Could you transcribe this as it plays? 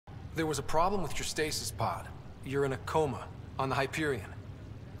There was a problem with your stasis pod. You're in a coma on the Hyperion.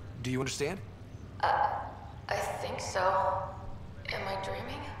 Do you understand? I think so. Am I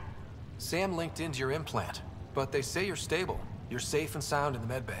dreaming? Sam linked into your implant, but they say you're stable. You're safe and sound in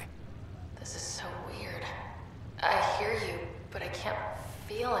the medbay. This is so weird. I hear you, but I can't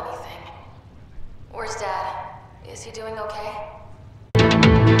feel anything. Where's Dad? Is he doing okay?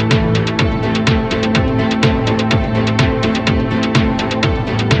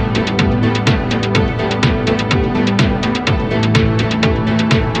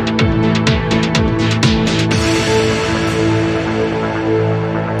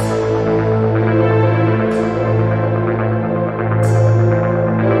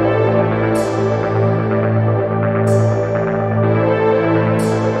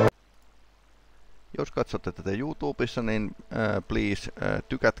 Jos katsotte tätä YouTubessa, niin please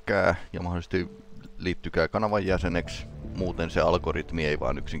tykätkää ja mahdollisesti liittykää kanavan jäseneksi. Muuten se algoritmi ei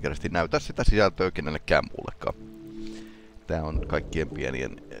vaan yksinkertaisesti näytä sitä sisältöä kenellekään muullekaan. Tämä on kaikkien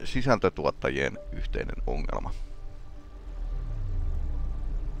pienien sisältötuottajien yhteinen ongelma.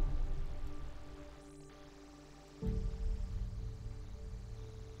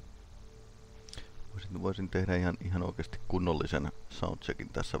 Voisin tehdä ihan oikeasti kunnollisen soundcheckin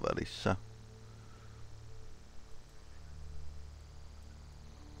tässä välissä.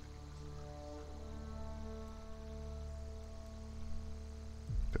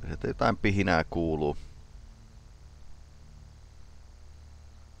 Sieltä jotain pihinää kuuluu.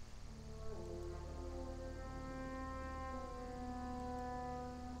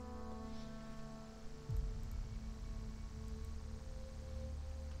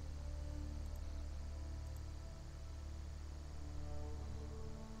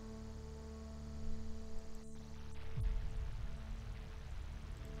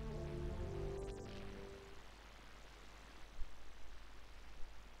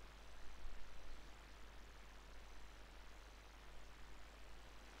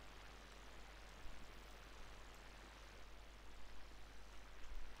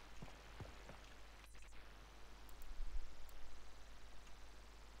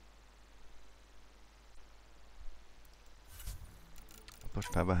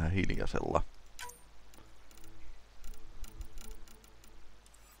 Pysytään vähän hiljaisella.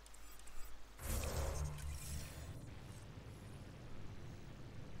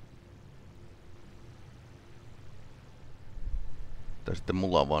 Tai sitten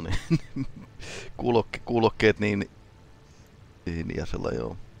mulla on vaan kuulokkeet niin hiljaisella,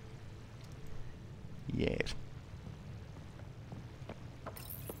 joo. Jees.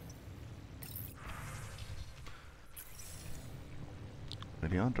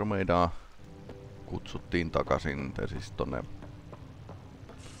 Eli Andromedaa kutsuttiin takaisin, tai siis tonne...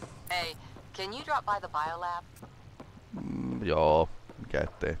 Hey, can you drop by the biolab? Joo, mikä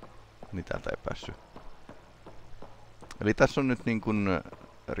ettei. Niin täältä ei päässyt. Eli tässä on nyt niin kuin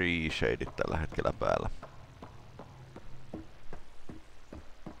reshadeit tällä hetkellä päällä.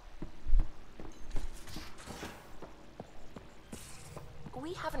 We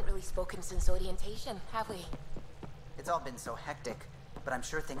haven't really spoken since orientation, have we? It's all been so hectic, but I'm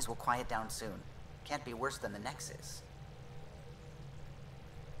sure things will quiet down soon. Can't be worse than the Nexus.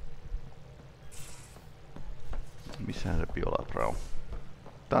 Missähän se biolabra on?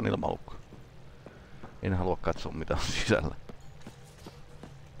 Tää on ilmalukko. En halua katsoa mitä on sisällä.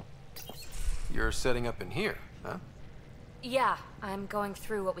 You're setting up in here, huh? Yeah, I'm going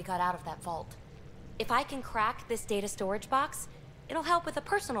through what we got out of that vault. If I can crack this data storage box, it'll help with a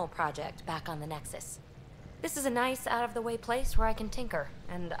personal project back on the Nexus. This is a nice, out-of-the-way place where I can tinker,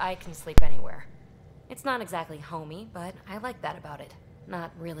 and I can sleep anywhere. It's not exactly homey, but I like that about it.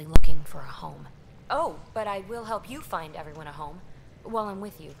 Not really looking for a home. Oh, but I will help you find everyone a home. While I'm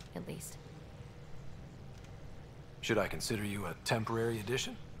with you, at least. Should I consider you a temporary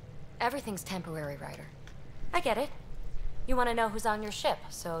addition? Everything's temporary, Ryder. I get it. You want to know who's on your ship,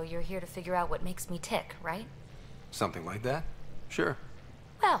 so you're here to figure out what makes me tick, right? Something like that? Sure.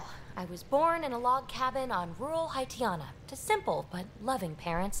 Well, I was born in a log cabin on rural Haitiana to simple but loving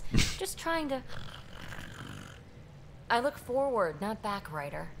parents, just trying to... I look forward, not back,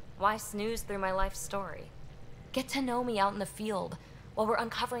 Ryder. Why snooze through my life story? Get to know me out in the field while we're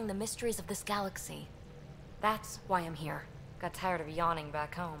uncovering the mysteries of this galaxy. That's why I'm here. Got tired of yawning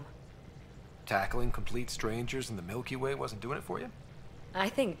back home. Tackling complete strangers in the Milky Way wasn't doing it for you? I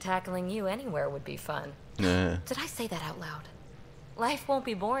think tackling you anywhere would be fun. Did I say that out loud? Life won't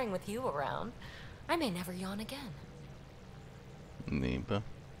be boring with you around. I may never yawn again. Niinpä.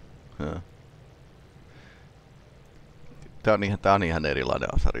 Tää on ihan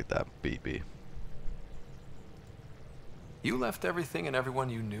erilainen asari tää BB. You left everything and everyone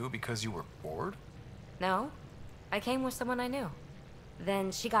you knew because you were bored? No, I came with someone I knew.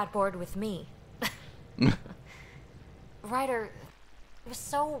 Then she got bored with me. Ryder, it was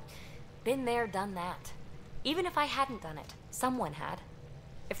so... been there, done that. Even if I hadn't done it, someone had.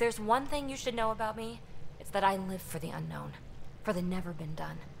 If there's one thing you should know about me, it's that I live for the unknown. For the never been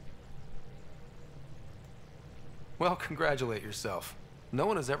done. Well, congratulate yourself. No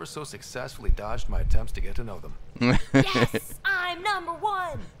one has ever so successfully dodged my attempts to get to know them. Yes! I'm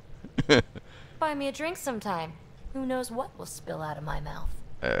 #1! Buy me a drink sometime. Who knows what will spill out of my mouth.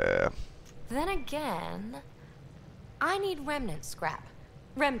 Then again, I need remnant scrap.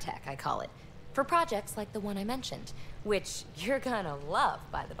 Remtech, I call it. For projects like the one I mentioned. Which you're gonna love,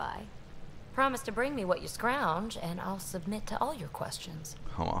 by the by. Promise to bring me what you scrounge, and I'll submit to all your questions.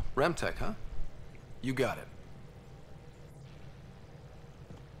 Huh. Remtech, huh? You got it.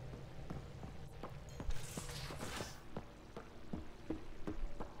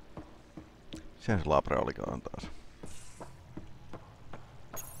 Sehän se Labre olikaan taas.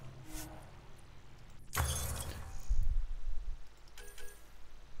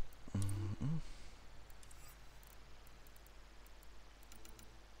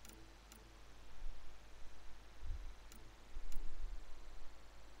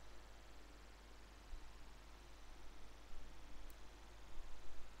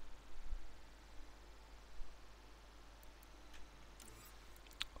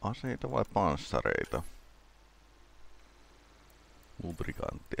 Aseita vai panssareita?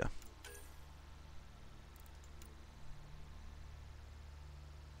 Lubrikanttia.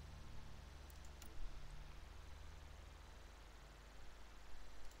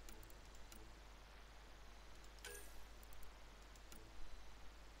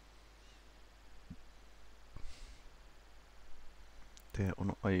 Tee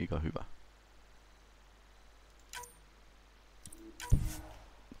on aika hyvä.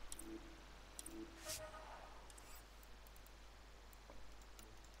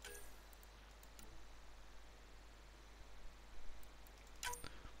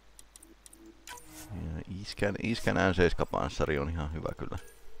 Iskän N7-panssari on ihan hyvä kyllä.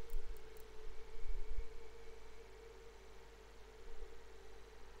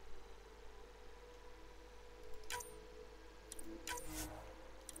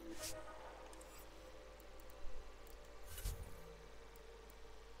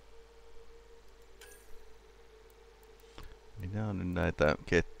 Mitä on nyt näitä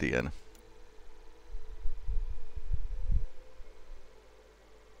kettien?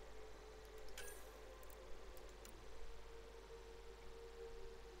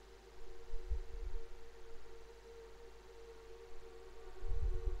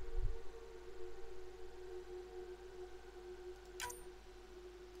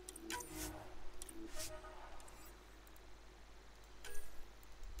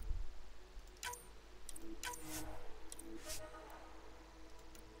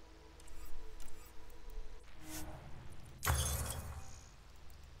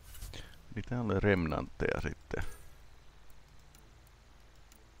 Mitä oli remnantteja sitten?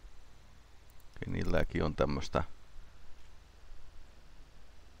 Okei, niilläkin on tämmöstä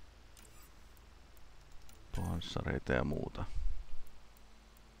panssareita ja muuta.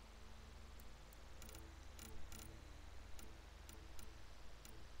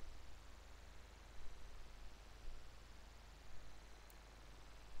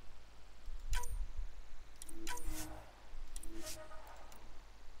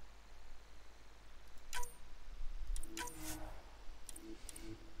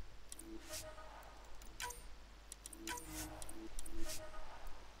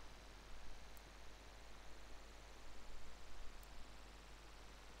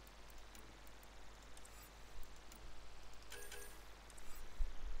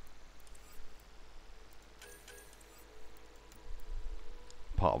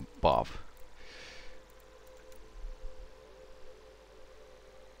 Pav.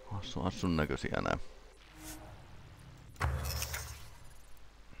 Hassun näköisiä nää.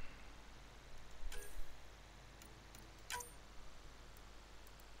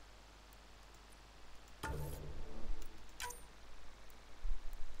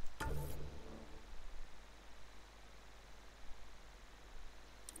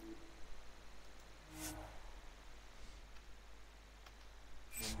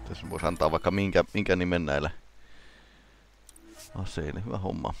 Tässä voisi antaa vaikka minkä nimen näille aseille. Hyvä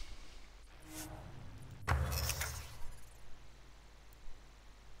homma.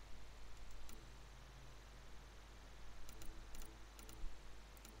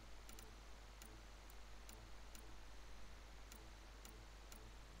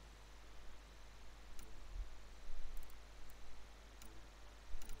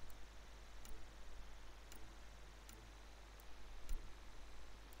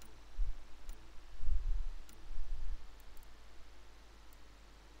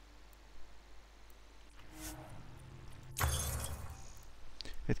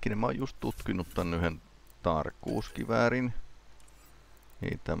 Hetkinen, mä oon just tutkinut tän yhden tarkkuuskiväärin.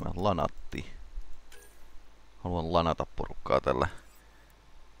 Ei tämä lanatti. Haluan lanata porukkaa tällä.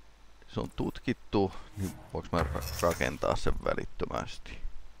 Se on tutkittu, niin voinko mä rakentaa sen välittömästi?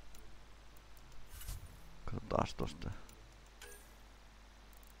 Katsotaan tosta.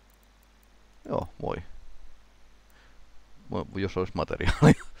 Joo, voi. Jos olisi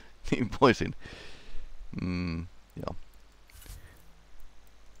materiaalia, niin voisin. Joo.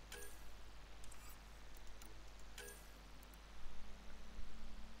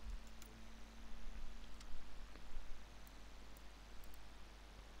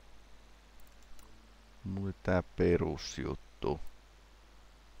 Mulle tää perusjuttu.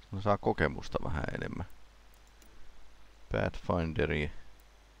 No saa kokemusta vähän enemmän. Pathfinderi.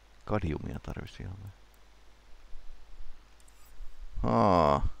 Kadiumia tarvitsisi ihan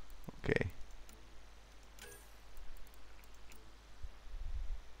vähän. Okei.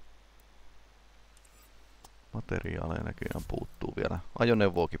 Materiaaleja näköjään puuttuu vielä.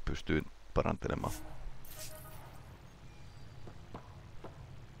 Ajoneuvoakin pystyy parantelemaan.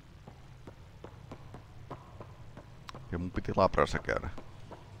 Ja mun piti labrassa käydä.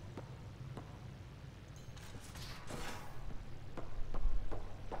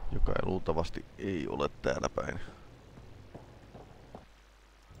 Joka luultavasti ei ole täällä päin.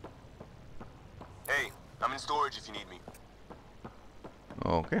 Hey, I'm in storage if you need me.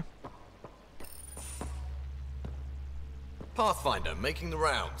 Okei. Pathfinder making the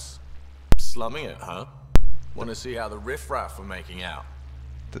rounds. Slumming it, huh? Wanna see how the riffraff are making out?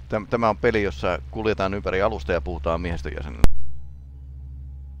 Tämä on peli, jossa kuljetaan ympäri alusta ja puhutaan miehistöjäsenille.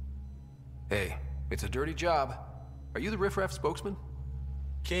 Hey, it's a dirty job. Are you the riffraff spokesman?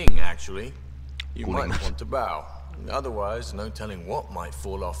 King, actually. You Kuningas. might want to bow. Otherwise, no telling what might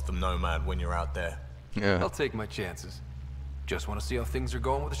fall off the Nomad when you're out there. Yeah. I'll take my chances. Just want to see how things are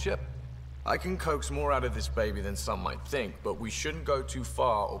going with the ship. I can coax more out of this baby than some might think, but we shouldn't go too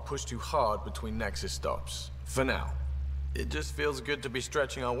far or push too hard between Nexus stops. For now. It just feels good to be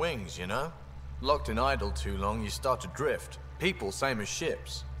stretching our wings, you know? Locked in idle too long, you start to drift. People, same as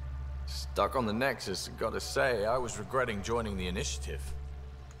ships. Stuck on the Nexus, gotta say, I was regretting joining the initiative.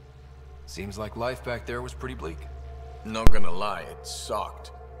 Seems like life back there was pretty bleak. Not gonna lie, it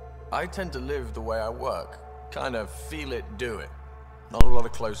sucked. I tend to live the way I work. Kind of feel it, do it. Not a lot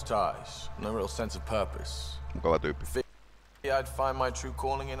of close ties. No real sense of purpose. Mukava tyyppi. I'd find my true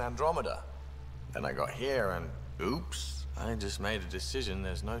calling in Andromeda. Then I got here and oops, I just made a decision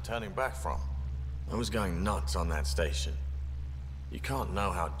there's no turning back from. I was going nuts on that station. You can't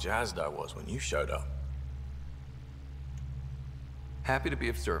know how jazzed I was when you showed up. Happy to be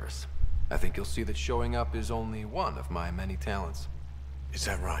of service. I think you'll see that showing up is only one of my many talents. Is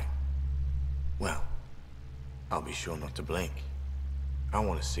that right? Well, I'll be sure not to blink. I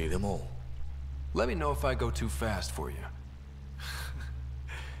want to see them all. Let me know if I go too fast for you.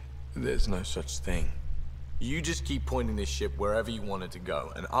 There's no such thing. You just keep pointing this ship wherever you want it to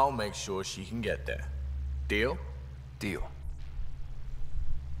go, and I'll make sure she can get there. Deal? Deal.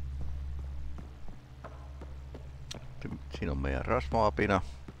 Siinä on meidän rasvaapina.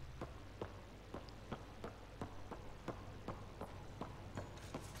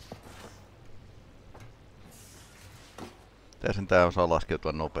 Tää osaa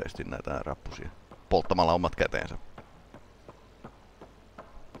laskeutua nopeasti näitä rappusia. Polttamalla omat käteensä.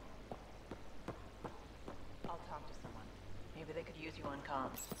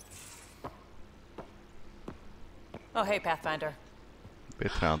 Oh, hey, Pathfinder.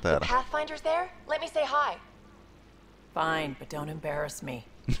 Petra on täällä. Pathfinder's there? Let me say hi. Fine, but don't embarrass me.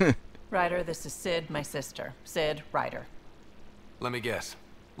 Ryder, this is Sid, my sister. Sid, Ryder. Let me guess.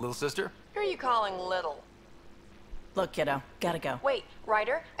 Little sister? Who are you calling little? Look, kiddo, gotta go. Wait,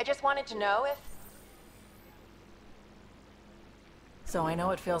 Ryder, I just wanted to know if... So I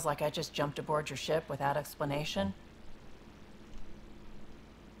know it feels like I just jumped aboard your ship without explanation.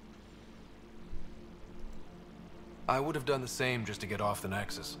 I would have done the same just to get off the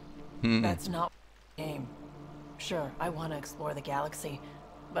Nexus. That's not the game. Sure, I want to explore the galaxy,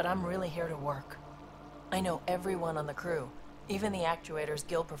 but I'm really here to work. I know everyone on the crew, even the actuators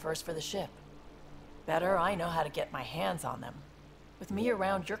Gil prefers for the ship. Better, I know how to get my hands on them. With me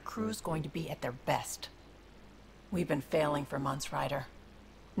around, your crew's going to be at their best. We've been failing for months, Ryder.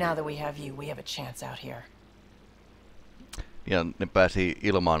 Now that we have you, we have a chance out here. Ja ne pääsi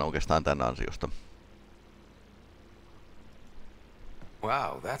ilmaan oikeastaan tän ansiosta.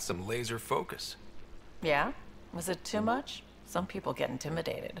 Wow, that's some laser focus. Yeah? Was it too much? Some people get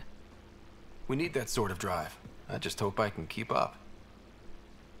intimidated. We need that sort of drive. I just hope I can keep up.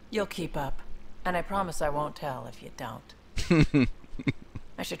 You'll keep up. And I promise I won't tell if you don't.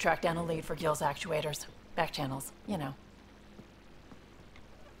 I should track down a lead for Gil's actuators. Back channels, you know.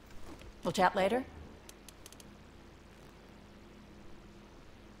 We'll chat later?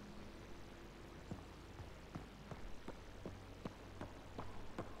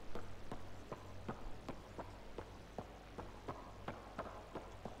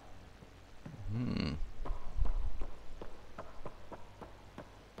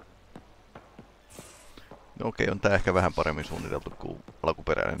 Okei, on tää ehkä vähän paremmin suunniteltu kuin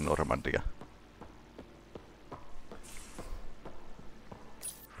alkuperäinen Normandia.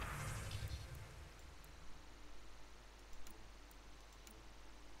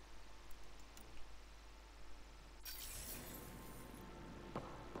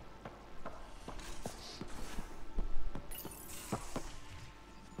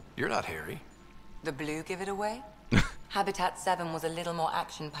 You're not Harry. The blue give it away? Habitat 7 was a little more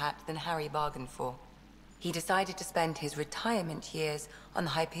action-packed than Harry bargained for. He decided to spend his retirement years on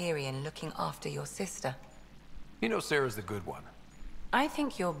the Hyperion looking after your sister. You know Sarah's the good one. I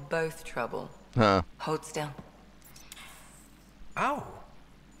think you're both trouble. Huh. Hold still. Ow!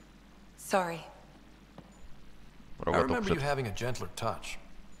 Sorry. I remember you having a gentler touch.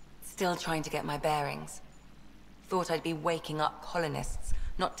 Still trying to get my bearings. Thought I'd be waking up colonists,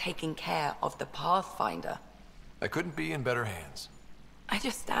 not taking care of the Pathfinder. I couldn't be in better hands. I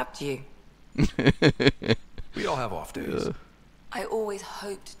just stabbed you. We all have off days. I always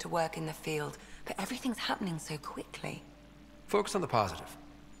hoped to work in the field, but everything's happening so quickly. Focus on the positive.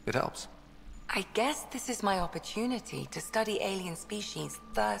 It helps. I guess this is my opportunity to study alien species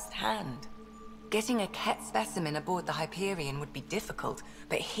firsthand. Getting a Ket specimen aboard the Hyperion would be difficult,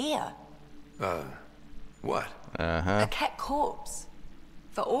 but here... What? A Ket corpse.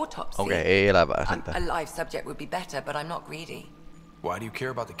 For autopsy. Okei, ei elävää sentään. A live subject would be better, but I'm not greedy. Why do you care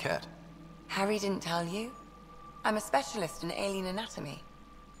about the cat? Harry didn't tell you? I'm a specialist in alien anatomy.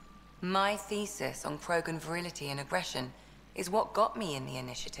 My thesis on Krogan virility and aggression is what got me in the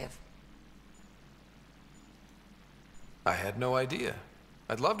initiative. I had no idea.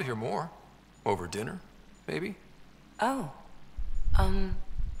 I'd love to hear more. Over dinner, maybe? Oh.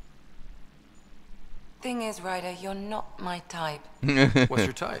 Thing is, Ryder, you're not my type. What's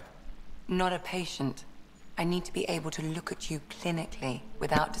your type? Not a patient. I need to be able to look at you clinically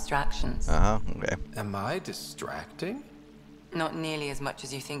without distractions. Okay. Am I distracting? Not nearly as much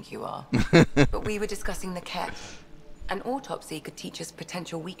as you think you are. But we were discussing the Ket. An autopsy could teach us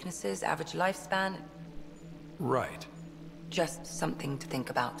potential weaknesses, average lifespan. Right. Just something to think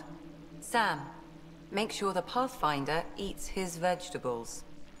about. Sam, make sure the Pathfinder eats his vegetables.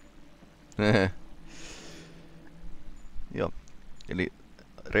 Joo, eli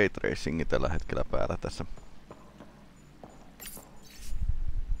ray tracingi tällä hetkellä päällä tässä.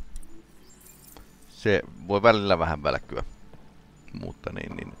 Se voi välillä vähän välkkyä, mutta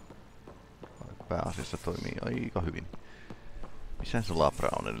niin pääasiassa toimii aika hyvin. Missähän se labra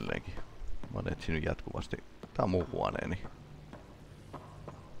on edelleenkin? Mä oon etsinyt jatkuvasti. Tää on mun huoneeni.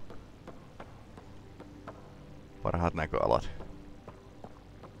 Parhaat näköalat.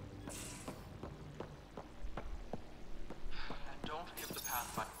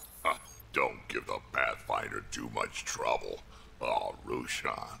 Don't give the Pathfinder too much trouble. Oh,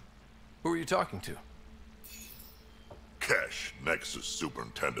 Rushan. Who are you talking to? Kesh, Nexus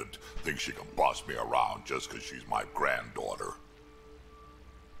Superintendent, thinks she can boss me around just because she's my granddaughter.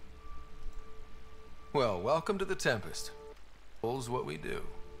 Well, welcome to the Tempest. Bull's what we do.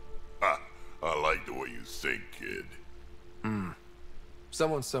 I like the way you think, kid.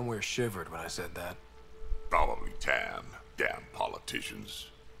 Someone somewhere shivered when I said that. Probably Tan. Damn politicians.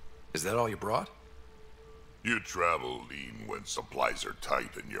 Is that all you brought? You travel lean when supplies are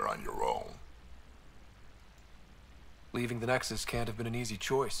tight and you're on your own. Leaving the Nexus can't have been an easy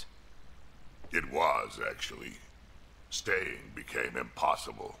choice. It was, actually. Staying became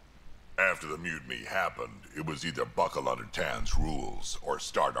impossible. After the mutiny happened, it was either buckle under Tan's rules or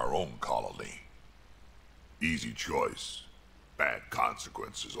start our own colony. Easy choice. Bad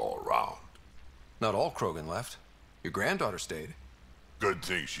consequences all around. Not all Krogan left. Your granddaughter stayed. Good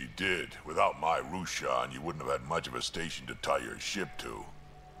thing she did. Without my Rushan, you wouldn't have had much of a station to tie your ship to.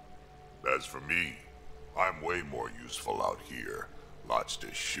 As for me, I'm way more useful out here. Lots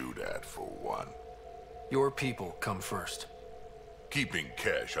to shoot at, for one. Your people come first. Keeping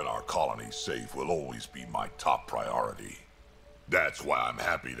Kesh and our colony safe will always be my top priority. That's why I'm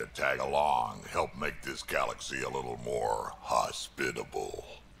happy to tag along, help make this galaxy a little more hospitable.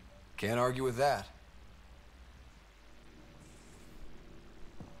 Can't argue with that.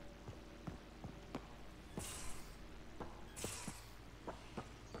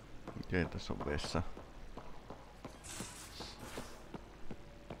 Okei, tässä on vessa.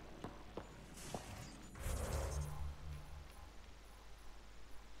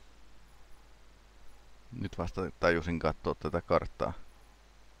 Nyt vasta tajusin katsoa tätä karttaa.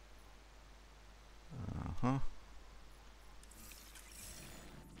 Aha.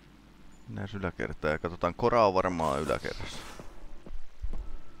 Näis yläkertaa ja katsotaan, Kora on varmaan yläkerrassa.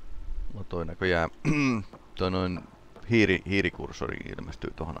 No toi näköjään, toi noin hiirikursori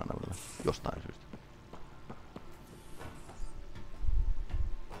ilmestyy tohon aina vielä jostain syystä.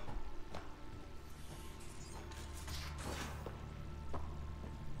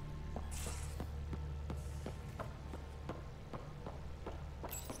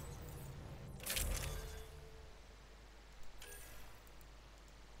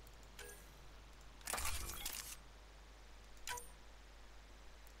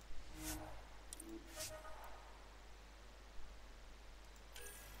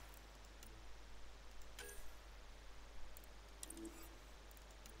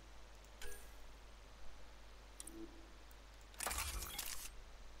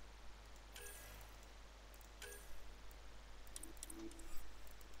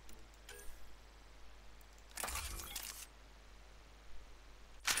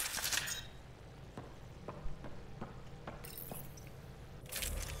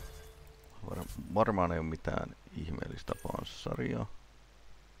 Varmaan ei ole mitään ihmeellistä panssaria.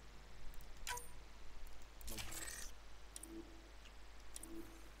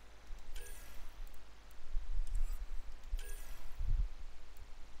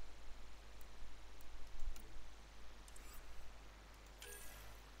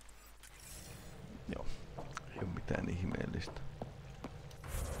 Joo, ei ole mitään ihmeellistä.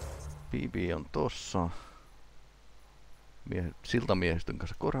 BB on tossa. Siltamiehistön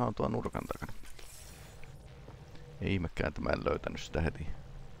kanssa Kora on tuo nurkan takana. Ei ihmekään, että mä en löytänyt sitä heti.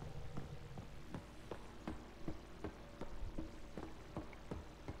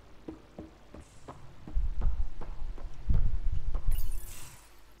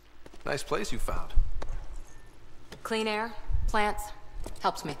 Nice place you found. Clean air, plants,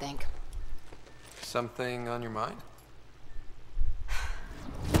 helps me think. Something on your mind?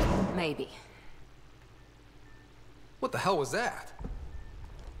 Maybe. What the hell was that?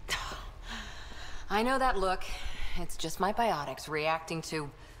 I know that look. It's just my biotics reacting to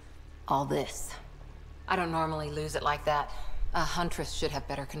all this. I don't normally lose it like that. A huntress should have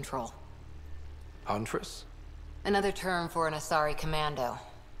better control. Huntress? Another term for an Asari commando.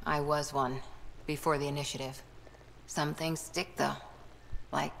 I was one, before the initiative. Some things stick though,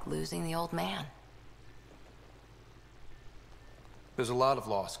 like losing the old man. There's a lot of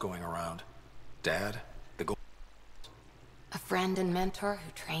loss going around. Dad, the gold. A friend and mentor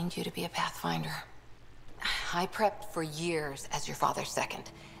who trained you to be a pathfinder. I prepped for years as your father's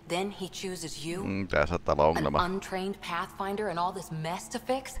second. Then he chooses you, Tää saattaa olla an ongelma. untrained pathfinder, and all this mess to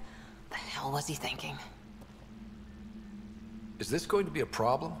fix? The hell was he thinking? Is this going to be a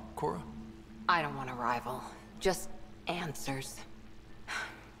problem, Cora? I don't want a rival. Just answers.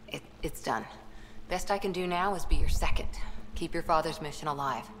 It's done. Best I can do now is be your second. Keep your father's mission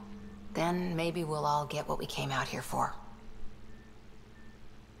alive. Then maybe we'll all get what we came out here for.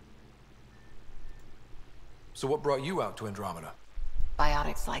 So what brought you out to Andromeda?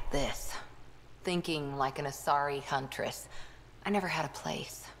 Biotics like this. Thinking like an Asari huntress. I never had a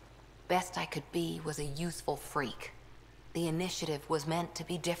place. Best I could be was a useful freak. The initiative was meant to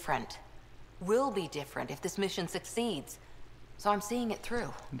be different. Will be different if this mission succeeds. So I'm seeing it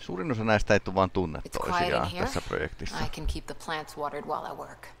through. Suurin osa näistä ei tule vaan tunne It's quiet in toisiaan here. tässä projektissa. I can keep the plants watered while I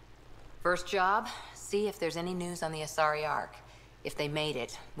work. First job, see if there's any news on the Asari Ark. If they made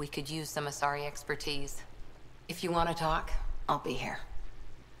it, we could use some Asari expertise. If you want to talk, I'll be here.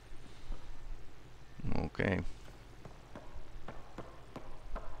 Okei.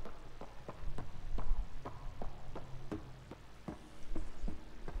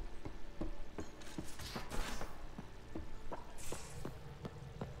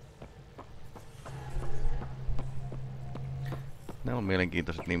 Ne on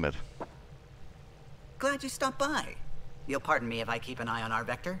mielenkiintoiset nimet. Glad you stopped by. You'll pardon me if I keep an eye on our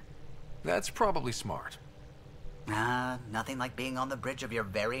vector? That's probably smart. Nothing like being on the bridge of your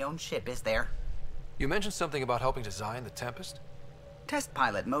very own ship, is there? You mentioned something about helping design the Tempest? Test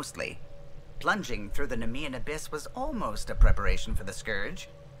pilot, mostly. Plunging through the Nemean abyss was almost a preparation for the Scourge.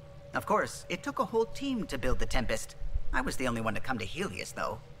 Of course, it took a whole team to build the Tempest. I was the only one to come to Helios,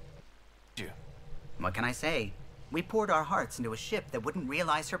 though. You. What can I say? We poured our hearts into a ship that wouldn't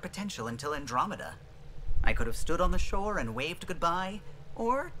realize her potential until Andromeda. I could have stood on the shore and waved goodbye,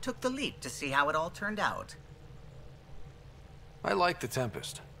 or took the leap to see how it all turned out. I like the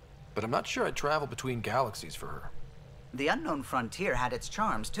Tempest, but I'm not sure I'd travel between galaxies for her. The unknown frontier had its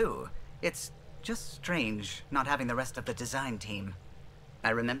charms, too. It's just strange not having the rest of the design team. I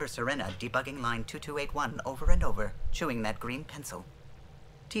remember Serena debugging line 2281 over and over, chewing that green pencil.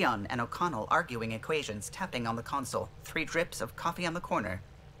 Tion and O'Connell arguing equations, tapping on the console, 3 drips of coffee on the corner.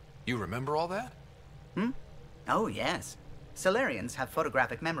 You remember all that? Oh, yes. Solarians have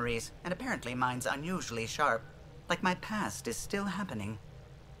photographic memories, and apparently mine's unusually sharp. Like my past is still happening.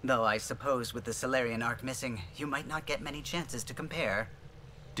 Though I suppose with the Solarian arc missing, you might not get many chances to compare.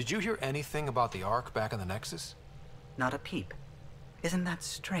 Did you hear anything about the Ark back in the Nexus? Not a peep. Isn't that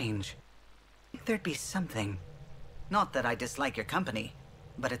strange? There'd be something. Not that I dislike your company,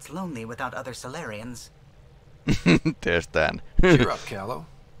 but it's lonely without other Solarians. There's Dan. Cheer up, Callow.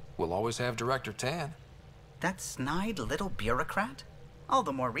 We'll always have Director Tan. That snide little bureaucrat? All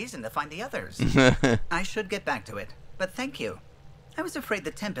the more reason to find the others. I should get back to it, but thank you. I was afraid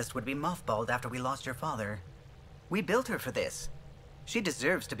the Tempest would be mothballed after we lost your father. We built her for this. She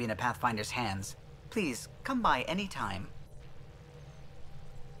deserves to be in a Pathfinder's hands. Please, come by any time.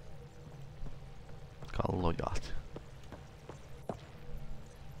 Kallojat.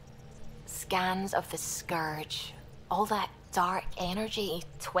 Scans of the Scourge. All that dark energy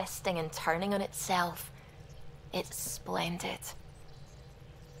twisting and turning on itself. It's splendid.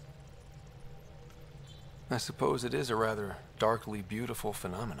 I suppose it is a rather darkly beautiful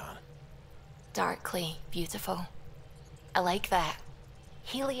phenomenon. Darkly beautiful. I like that.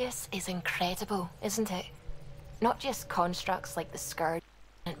 Helios is incredible, isn't it? Not just constructs like the Scourge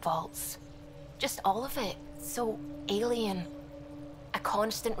and vaults. Just all of it. So alien. A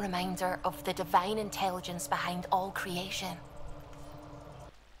constant reminder of the divine intelligence behind all creation.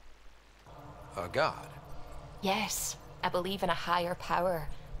 A god? Yes, I believe in a higher power.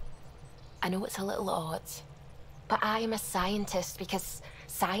 I know it's a little odd, but I am a scientist because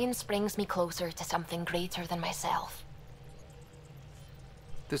science brings me closer to something greater than myself.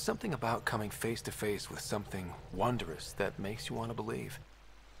 There's something about coming face to face with something wondrous that makes you want to believe.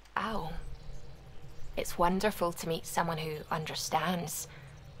 Oh. It's wonderful to meet someone who understands.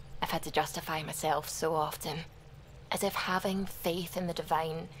 I've had to justify myself so often. As if having faith in the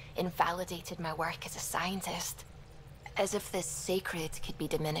divine invalidated my work as a scientist. As if the sacred could be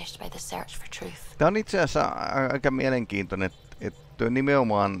diminished by the search for truth. Tämä on itse asiassa aika mielenkiintoinen, että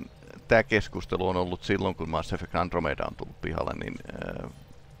nimenomaan tämä keskustelu on ollut silloin, kun Mass Effect Andromeda on tullut pihalle, niin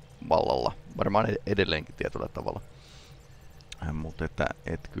vallalla. Varmaan edelleenkin tietyllä tavalla. Mutta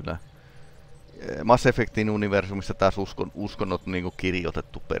että kyllä Mass Effectin universumista taas uskonnot on niinku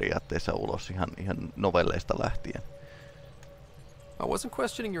kirjoitettu periaatteessa ulos ihan novelleista lähtien. I wasn't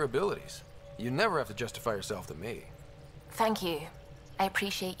questioning your abilities. You never have to justify yourself to me. Thank you. I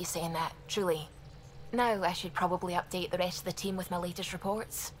appreciate you saying that, truly. Now I should probably update the rest of the team with my latest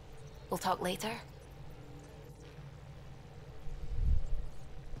reports. We'll talk later.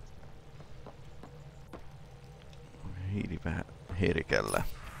 Hiili vähän herkällä.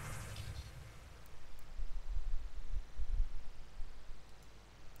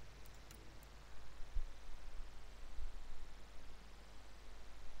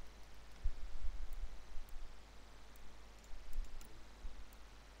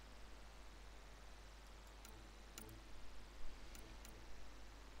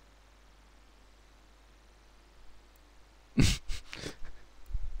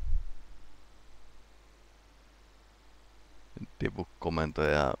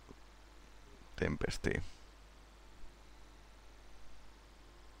 Debug-komentoja Tempestiin.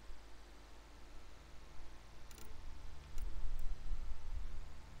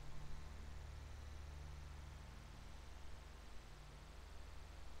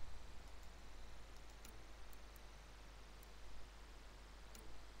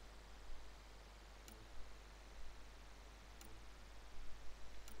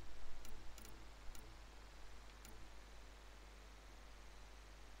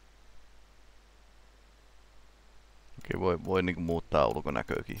 Voi niinku muuttaa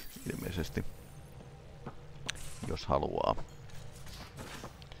ulkonäköäkin ilmeisesti, jos haluaa.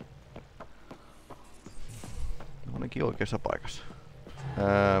 Ainakin oikeassa paikassa.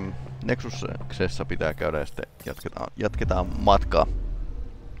 Nexuksessa pitää käydä ja sitten jatketaan matkaa.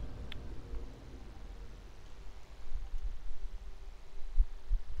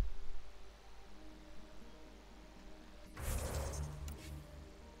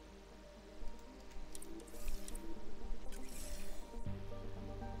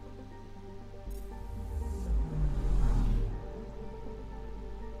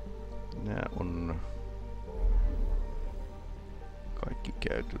 Nää on kaikki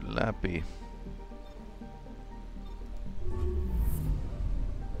käyty läpi.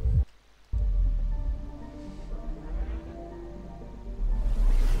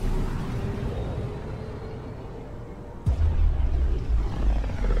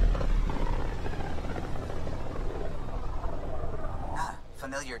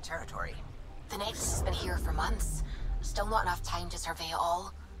 familiar territory. The Nexus has been here for months. Still not enough time to survey it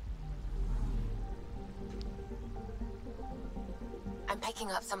all. I'm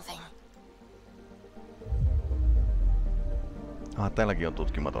picking up something. Täälläkin on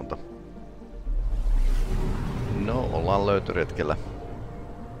tutkimatonta. No, ollaan löytöretkellä.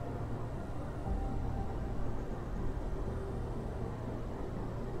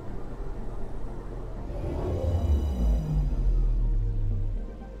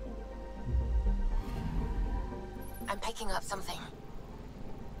 I'm picking up something.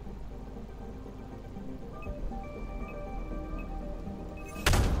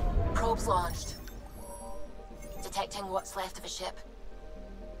 Probes launched. Detecting what's left of a ship.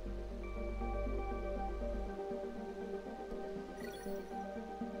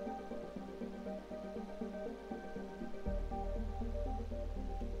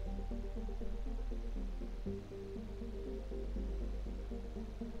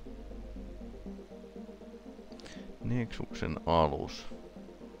 Nexuksen alus.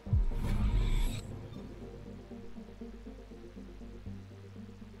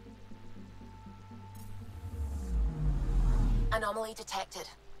 Anomaly detected.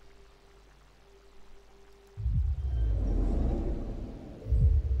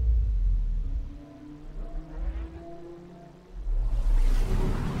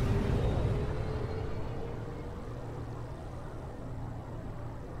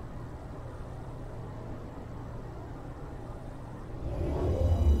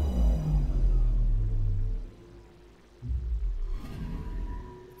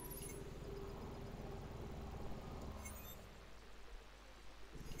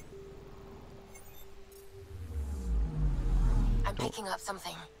 Picking up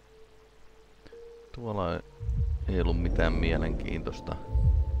something. Tuolla ei ollut mitään mielenkiintoista.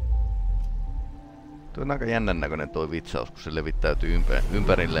 Tuo on aika jännän näköinen toi vitsaus, kun se levittäytyy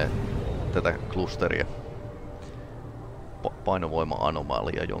ympärille tätä klusteria.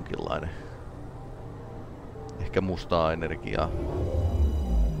 Painovoima-anomalia jonkinlainen. Ehkä mustaa energiaa.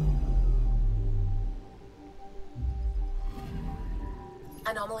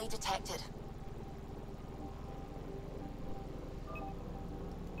 Anomaly detected.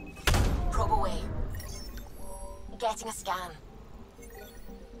 Probe away. Getting a scan.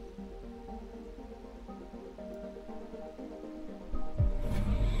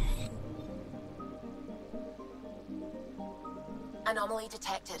 Anomaly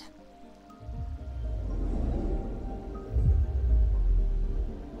detected.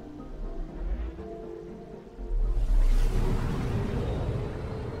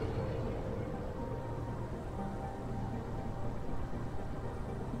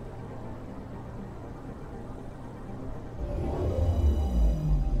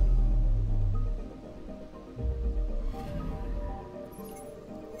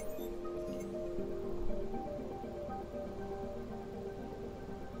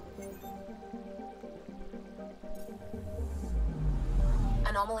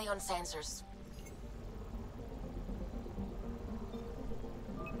 Anomaly on sensors.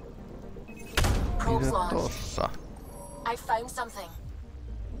 Probes launched. I found something.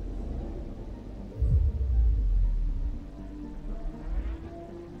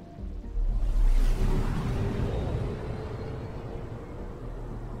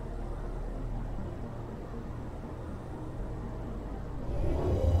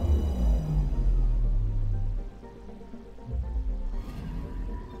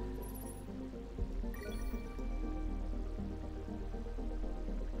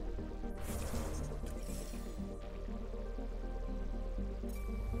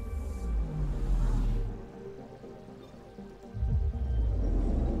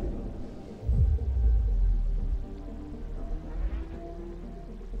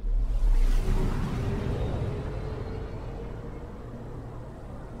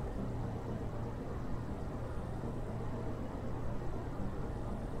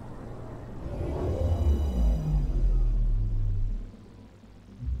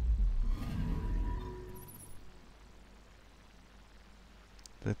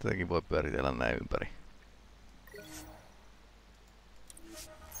 Tätäkin voi pyöritellä näin ympäri.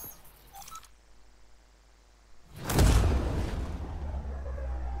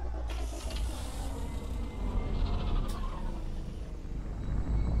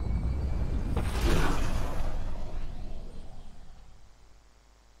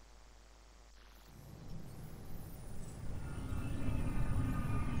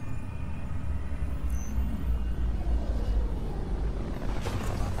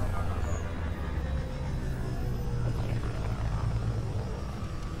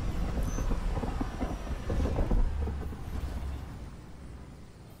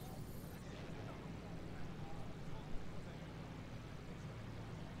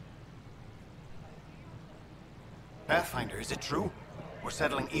 Pathfinder, is it true? We're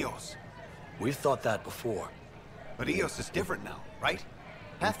settling Eos. We've thought that before. But Eos is different now, right?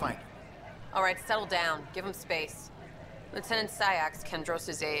 Pathfinder. All right, settle down. Give him space. Lieutenant Syax,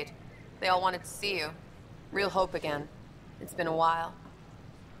 Kendros' aide. They all wanted to see you. Real hope again. It's been a while.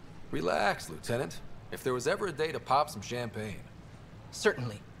 Relax, Lieutenant. If there was ever a day to pop some champagne.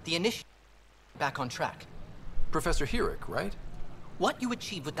 Certainly. The initiative back on track. Professor Herrick, right? What you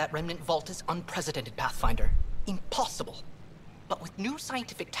achieved with that remnant vault is unprecedented, Pathfinder. Impossible. But with new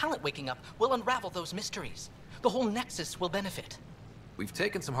scientific talent waking up, we'll unravel those mysteries. The whole Nexus will benefit. We've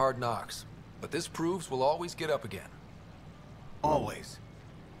taken some hard knocks, but this proves we'll always get up again. Always.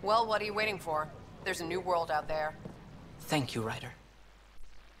 Well, what are you waiting for? There's a new world out there. Thank you, Ryder.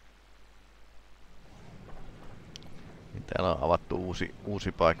 Täällä on avattu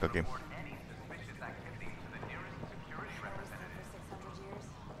uusi paikkakin.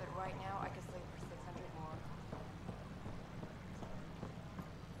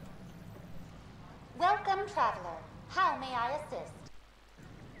 Welcome, traveler. How may I assist?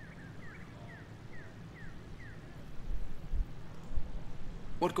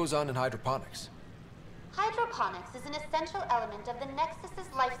 What goes on in hydroponics? Hydroponics is an essential element of the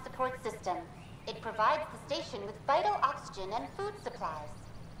Nexus's life support system. It provides the station with vital oxygen and food supplies.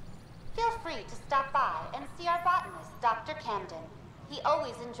 Feel free to stop by and see our botanist, Dr. Camden. He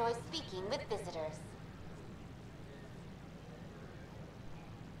always enjoys speaking with visitors.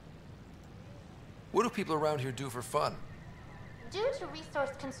 What do people around here do for fun? Due to resource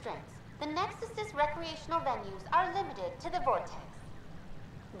constraints, the Nexus's recreational venues are limited to the Vortex.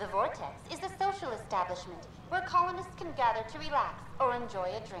 The Vortex is a social establishment where colonists can gather to relax or enjoy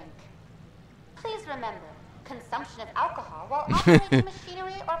a drink. Please remember, consumption of alcohol while operating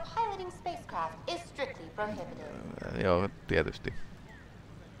machinery or piloting spacecraft is strictly prohibited. Joo, tietysti.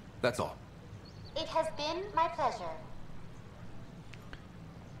 That's all. It has been my pleasure.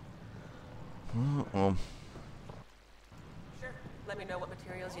 Sure. Let me know what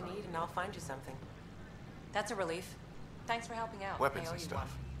materials you need and I'll find you something. That's a relief. Thanks for helping out. Weapons and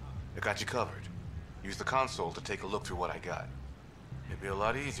stuff. I got you covered. Use the console to take a look through what I got. It'd be a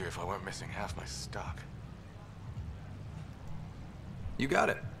lot easier if I weren't missing half my stock. You got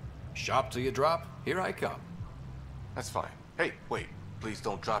it. Shop till you drop. Here I come. That's fine. Hey, wait. Please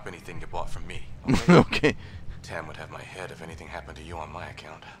don't drop anything you bought from me. Okay? Okay. Tam would have my head if anything happened to you on my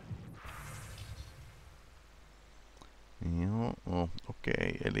account. Joo,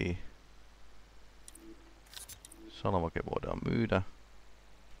 okei, eli salvake voidaan myydä.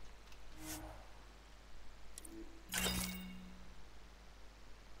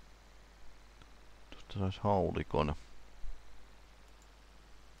 Tuosta sais haulikon.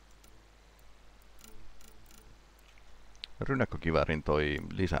 Rynnäkkökiväärin toi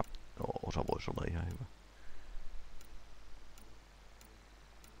lisäosa voisi olla ihan hyvä.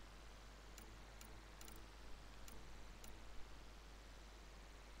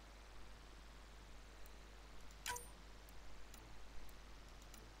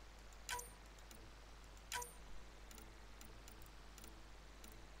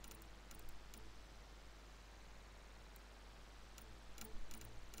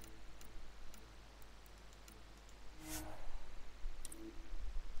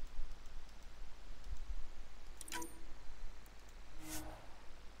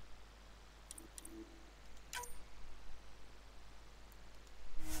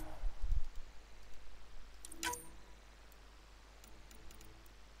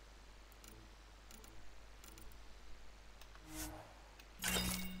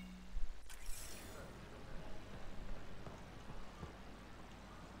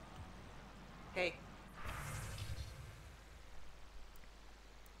 Hey.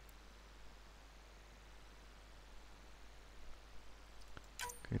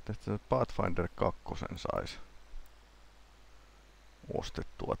 Okei, tästä Pathfinder 2 sais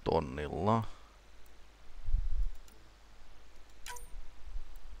ostettua tonnilla.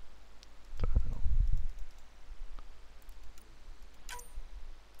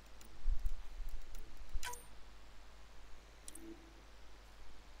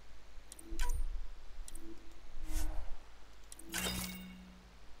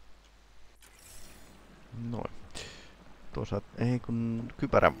 Noin. Tuossa ei kun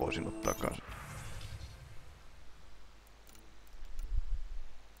kypärän voisin ottaa kanssa.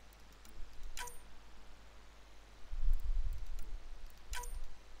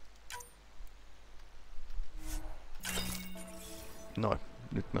 Noin.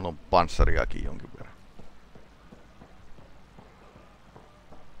 Nyt meillä on panssariakin jonkin verran.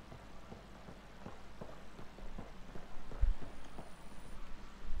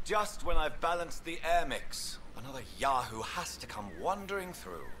 Just when I've balanced the air mix, another Yahoo has to come wandering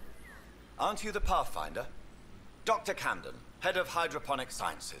through. Aren't you the Pathfinder? Dr. Camden, head of hydroponic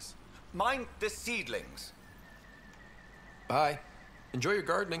sciences. Mind the seedlings. Bye. Enjoy your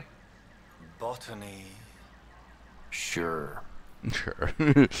gardening. Botany. Sure. Sure.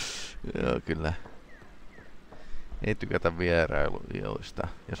 Joo, kyllä. Ei tykätä vierailujoista.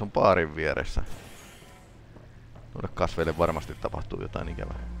 Ja sun baarin vieressä. Noille kasveille varmasti tapahtuu jotain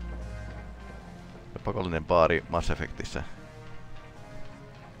ikävää. Ja pakollinen baari Mass Effectissä.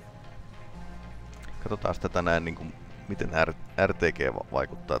 Katsotaan tätä näin, niin kuin, miten RTG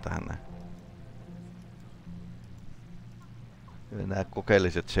vaikuttaa tähän näin. Ja nämä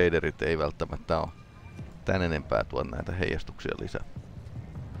kokeelliset shaderit ei välttämättä ole tän enempää tuoda näitä heijastuksia lisää.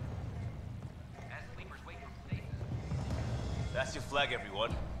 That's your flag,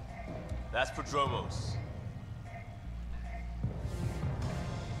 everyone. That's Prodromos.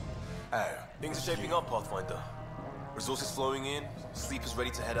 Hey, things are shaping up, Pathfinder. Resources flowing in, sleepers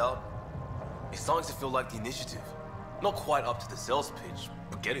ready to head out. It's starting to feel like the initiative. Not quite up to the sales pitch,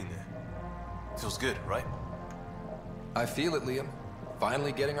 but getting there. Feels good, right? I feel it, Liam.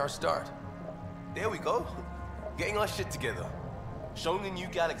 Finally getting our start. There we go. Getting our shit together. Showing the new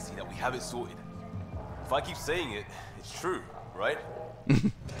galaxy that we have it sorted. If I keep saying it, it's true, right?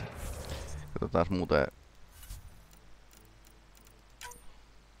 Katsotaan muuten.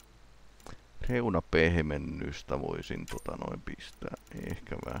 Reunapehmennystä voisin noin pistää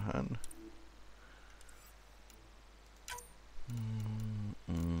ehkä vähän.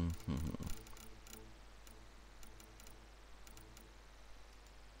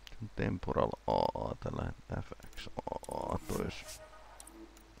 Temporal A, tällä FX A tois.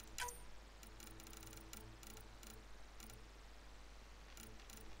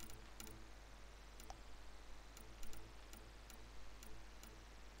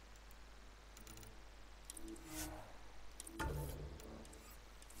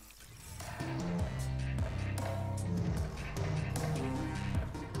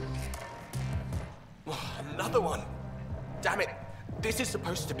 Another one! Damn it! This is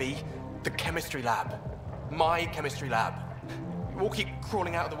supposed to be the chemistry lab. My chemistry lab. You all keep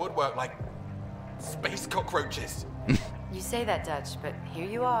crawling out of the woodwork like space cockroaches. You say that, Dutch, but here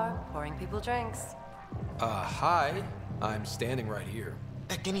you are, pouring people drinks. Hi. I'm standing right here.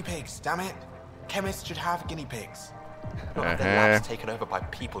 They're guinea pigs, damn it. Chemists should have guinea pigs. Not have their labs taken over by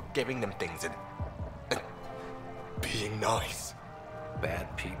people giving them things and being nice.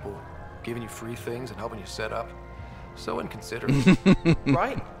 Bad people. Giving you free things and helping you set up. So inconsiderate.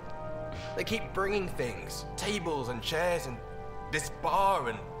 Right? They keep bringing things. Tables and chairs and this bar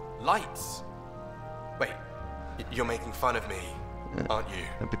and lights. Wait, you're making fun of me, aren't you?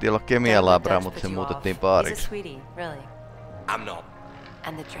 Ne piti olla kemialabra, mutta se muutettiin baariksi. He's a sweetie, really. I'm not.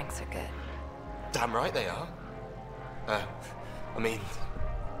 And the drinks are good. Damn right they are. I mean...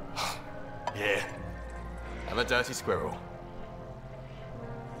 yeah. I'm a dirty squirrel.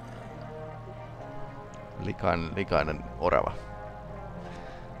 Likainen orava.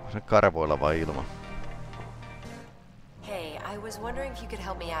 On se karvoilla vai ilma? Hey, I was wondering if you could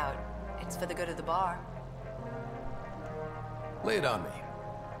help me out. It's for the good of the bar. Lay it on me.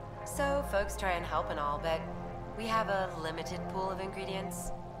 So, folks try and help and all, but we have a limited pool of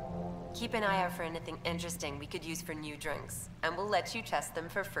ingredients. Keep an eye out for anything interesting we could use for new drinks, and we'll let you test them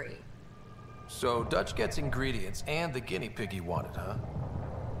for free. So Dutch gets ingredients and the guinea pig he wanted, huh?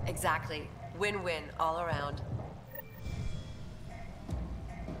 Exactly. Win-win all around.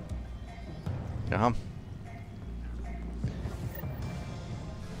 Jaha.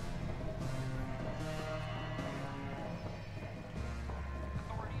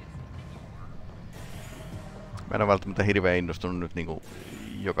 Mä en ole välttämättä hirveän innostunut nyt niinku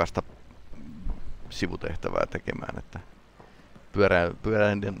jokaista sivutehtävää tekemään, että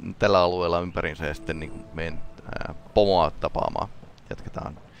pyörään tällä alueella ympäriinsä ja sitten niinku menen pomoa tapaamaan.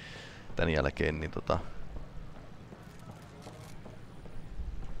 Jatketaan tän jälkeen niin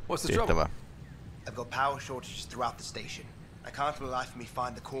tehtävää. I've got power shortages throughout the station. I can't for the life of me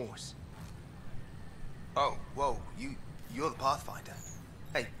find the cause. Oh, whoa, you're the Pathfinder.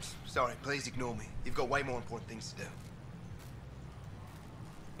 Hey, sorry, please ignore me. You've got way more important things to do.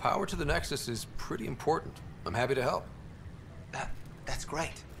 Power to the Nexus is pretty important. I'm happy to help. That's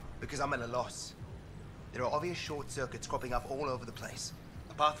great, because I'm at a loss. There are obvious short circuits cropping up all over the place.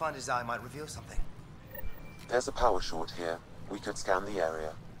 A Pathfinder's eye might reveal something. There's a power short here. We could scan the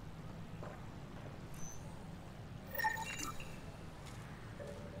area.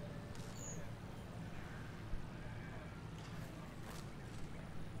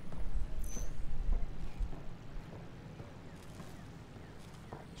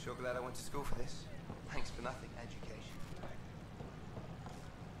 Sure glad I went to school for this. Thanks for nothing, education.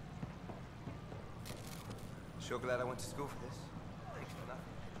 Sure glad I went to school for this. Thanks for nothing.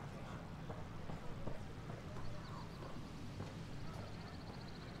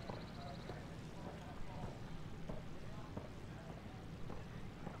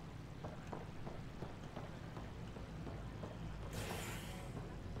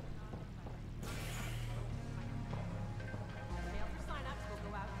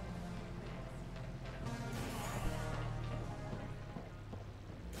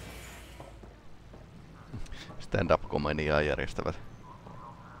 Stand-up-komediaa järjestävät.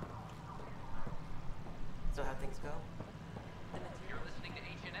 So how things go? You're listening to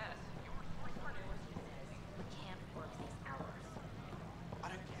H&S. We can't work these hours. I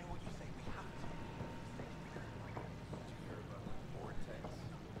don't care what you say, we have to. Did you hear about the vortex?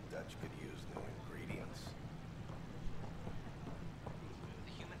 Dutch could use new ingredients.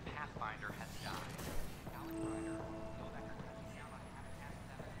 The human pathfinder has died.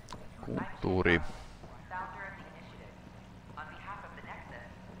 Kulttuuri.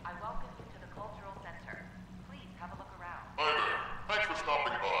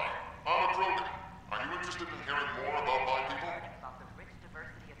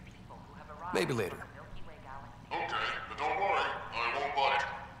 Maybe later. Okay, but don't worry, I won't bite.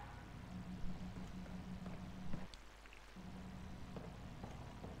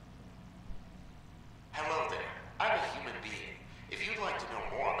 Hello there. I'm a human being. If you'd like to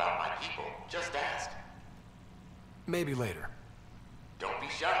know more about my people, just ask. Maybe later. Don't be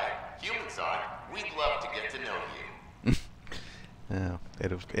shy. Human side, we'd love to get to know you.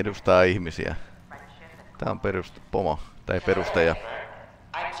 Joo, edustaa ihmisiä. Tää on pomo, tai perustaja.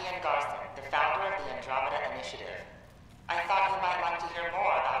 I'm Gian Garson, the founder of the Andromeda Initiative. I thought you might like to hear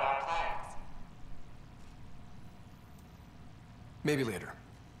more about our plans. Maybe later.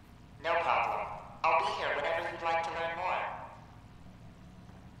 No problem. I'll be here whenever you'd like to learn more.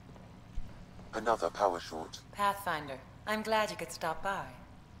 Another power short. Pathfinder, I'm glad you could stop by.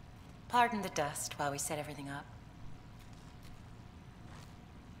 Pardon the dust while we set everything up.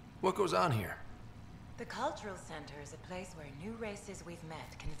 What goes on here? The Cultural Center is a place where new races we've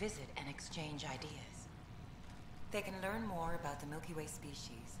met can visit and exchange ideas. They can learn more about the Milky Way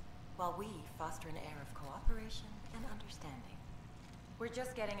species, while we foster an air of cooperation and understanding. We're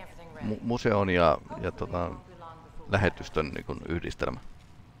just getting everything ready. Museon ja lähetystön niin kuin yhdistelmä.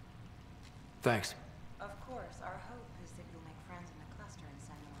 Thanks. Of course, our hope is that you'll make friends in the cluster and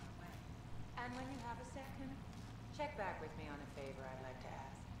send them on our way. And when you have a second, check back with me on a favor I'd like to ask.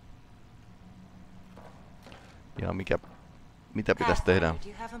 Ja mitä pitäisi tehdä? Do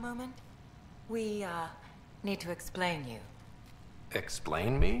you have a moment? We need to explain you.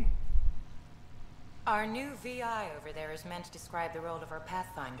 Explain me? Our new VI over there is meant to describe the role of our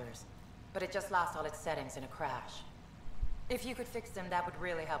Pathfinders, but it just lost all its settings in a crash. If you could fix them, that would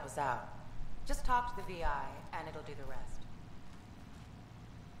really help us out. Just talk to the VI, and it'll do the rest.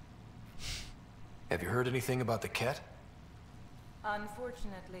 Have you heard anything about the Ket?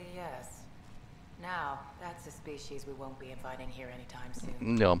 Unfortunately, yes. Now, that's a species we won't be inviting here anytime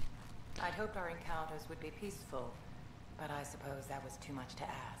soon. Joo. I'd hoped our encounters would be peaceful, but I suppose that was too much to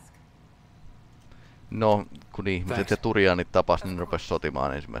ask. No, kun ihmiset ja Turianit tapas, niin rupes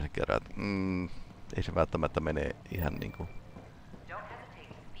sotimaan ensimmäisen kerran. Ei se välttämättä mene ihan niinku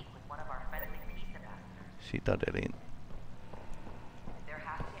Citadelin.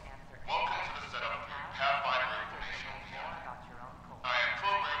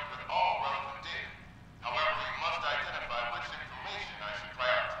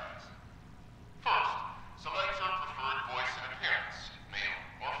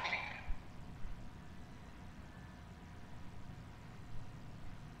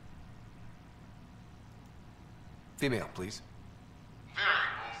 Female, please. Very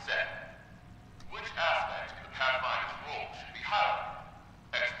well said. Which aspect of the Pathfinder's role should be highlighted?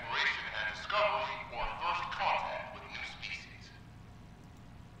 Exploration and discovery, or first contact with new species?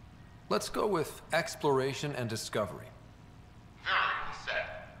 Let's go with exploration and discovery. Very well said.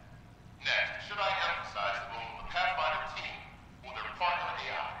 Next, should I emphasize the role of the Pathfinder team or their partner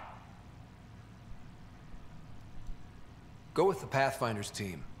AI? Go with the Pathfinder's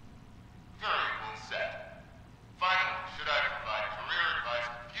team. Very well said. Finally, should I provide career advice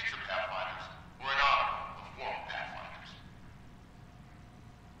to future Pathfinders or an honor of former Pathfinders?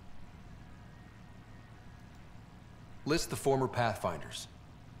 List the former Pathfinders.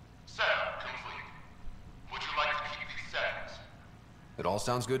 Setup complete. Would you like to keep these settings? It all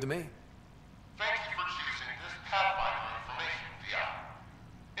sounds good to me. Thank you for choosing this Pathfinder information VI.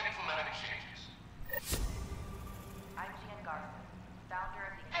 Implementing changes. I'm Gian Garson, founder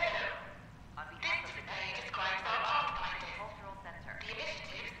of the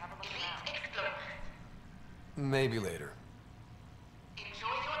Maybe later. Enjoy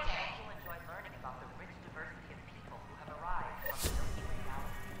your day. You'll enjoy learning about the rich diversity of people who have arrived from the Milky Way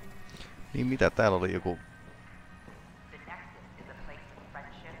galaxy. Niin mitä täällä oli joku... The Nexus is a place of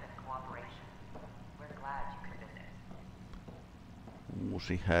friendship and cooperation. We're glad you could visit.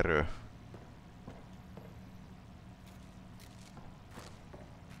 Uusi härö.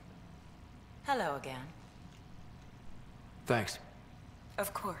 Hello again. Thanks.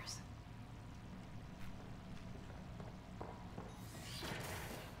 Of course.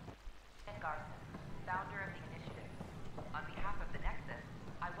 Founder of the initiative. On behalf of the Nexus,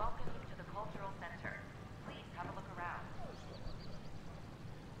 I welcome you to the Cultural Center. Please have a look around.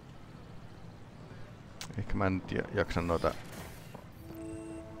 Ehkä mä en nyt jaksa noita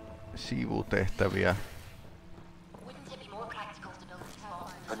sivutehtäviä.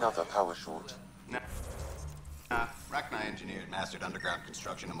 Another power short. Rachni engineered mastered underground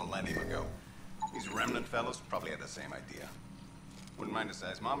construction a millennium ago. These remnant fellows probably had the same idea. Wouldn't mind a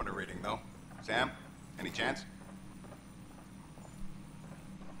seismometer reading, though. Sam, any chance?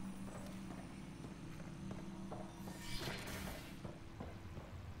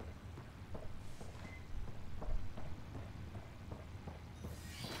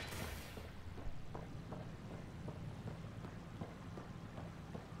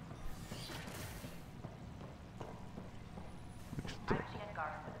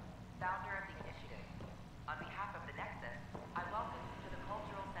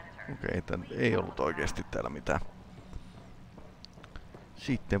 Okei, ei ollut oikeesti täällä mitään.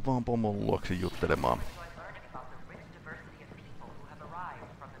 Sitten vaan pomon luokse juttelemaan.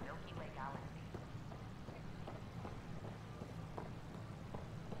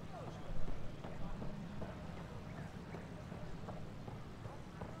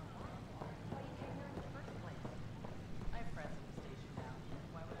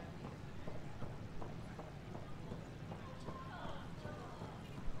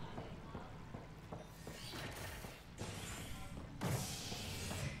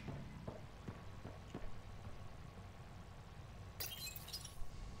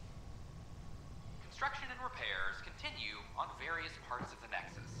 Construction and repairs continue on various parts of the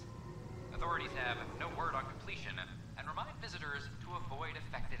Nexus. Authorities have no word on completion and remind visitors to avoid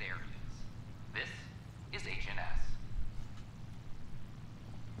affected areas. This is HNS.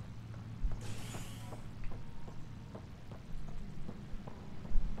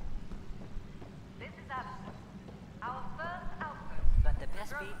 This is Absent. Our first outpost. But the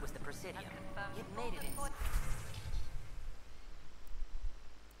best beat was the Presidium. It made it in.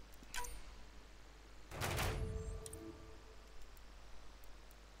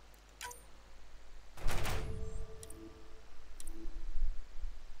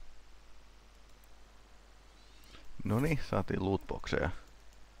 Noniin, saatiin lootboxeja.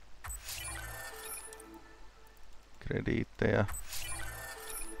 Krediittejä.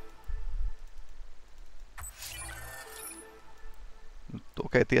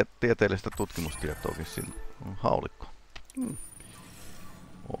 Okei, tieteellistä tutkimustietoakin siinä on haulikko.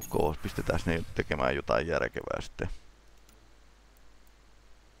 Ok, pistetään ne tekemään jotain järkevää sitten.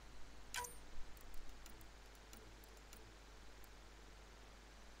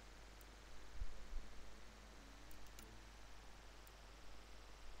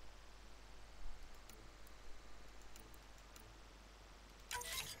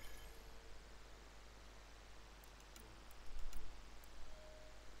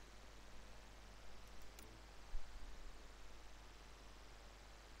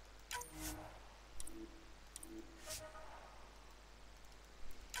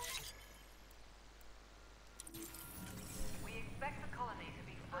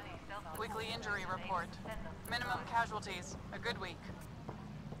 Weekly injury report. Minimum casualties. A good week.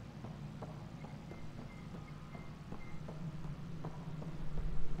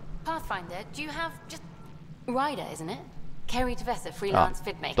 Pathfinder, do you have just... Ryder, isn't it? Kerry Tavessa, freelance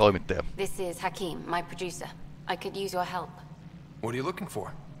filmmaker. Toimittaja. This is Hakeem, my producer. I could use your help. What are you looking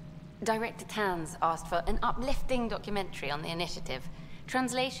for? Director Tans asked for an uplifting documentary on the initiative.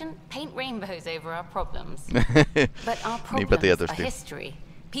 Translation, paint rainbows over our problems. But our problems are history.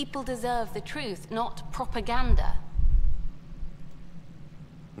 People deserve the truth, not propaganda.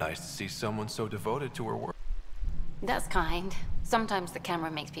 Nice to see someone so devoted to her work. That's kind. Sometimes the camera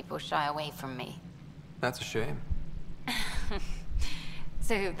makes people shy away from me. That's a shame.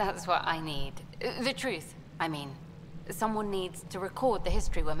 So that's what I need. The truth, I mean. Someone needs to record the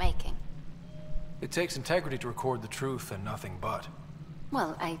history we're making. It takes integrity to record the truth and nothing but.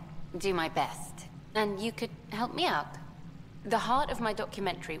 Well, I do my best. And you could help me out. The heart of my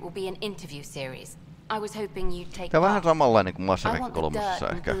documentary will be an interview series. I was hoping you'd take Tää on vähän part. samanlainen kuin Mass I Effect want the 3 dirt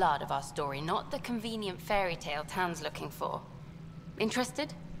and ehkä. blood of our story, not the convenient fairy tale Tan's looking for.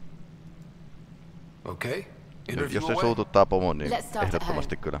 Interested? Okay. Jos se suututtaa pomon, niin Let's start at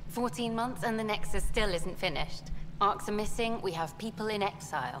ehdottomasti home. kyllä. 14 months and the Nexus still isn't finished. Arcs are missing, we have people in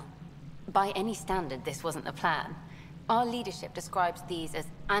exile. By any standard, this wasn't the plan. Our leadership describes these as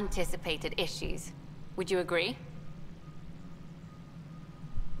anticipated issues. Would you agree?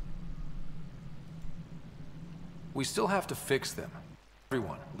 We still have to fix them.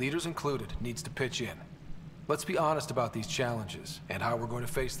 Everyone, leaders included, needs to pitch in. Let's be honest about these challenges and how we're going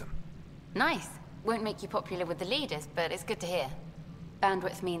to face them. Nice. Won't make you popular with the leaders, but it's good to hear.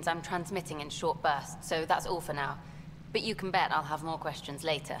 Bandwidth means I'm transmitting in short bursts, so that's all for now. But you can bet I'll have more questions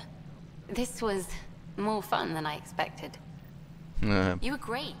later. This was more fun than I expected. You were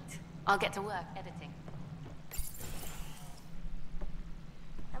great. I'll get to work editing.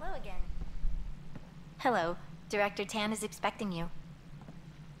 Hello again. Hello. Director Tan is expecting you.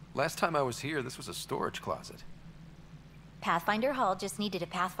 Last time I was here, this was a storage closet. Pathfinder Hall just needed a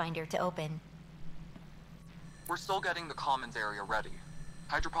Pathfinder to open. We're still getting the commons area ready.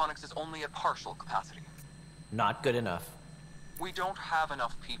 Hydroponics is only at partial capacity. Not good enough. We don't have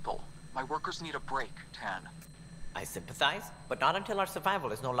enough people. My workers need a break, Tan. I sympathize, but not until our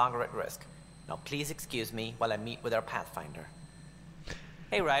survival is no longer at risk. Now please excuse me while I meet with our Pathfinder.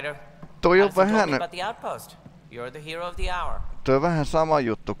 Hey Ryder. Toi on Addison told vähän... me about the outpost. You're the hero of the hour. Tuo on vähän sama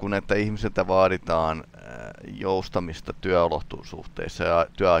juttu kuin, että ihmisiltä vaaditaan joustamista työolosuhteissa ja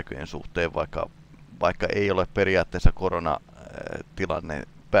työaikojen suhteen, vaikka ei ole periaatteessa koronatilanne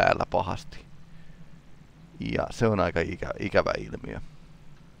päällä pahasti. Ja se on aika ikävä ilmiö.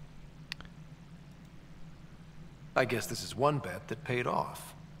 I guess this is one bet that paid off.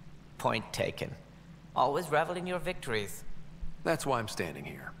 Point taken. Always revel in your victories. That's why I'm standing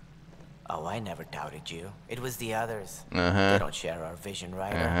here. Oh, I never doubted you. It was the others. They don't share our vision,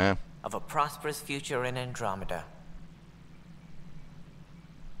 Ryder. Of a prosperous future in Andromeda.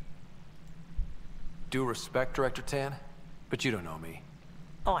 Due respect, Director Tan, but you don't know me.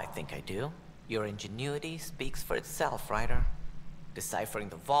 Oh, I think I do. Your ingenuity speaks for itself, Ryder. Deciphering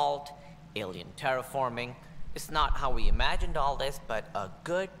the vault, alien terraforming. It's not how we imagined all this, but a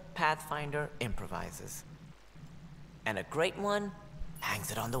good Pathfinder improvises. And a great one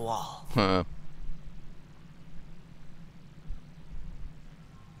hangs it on the wall.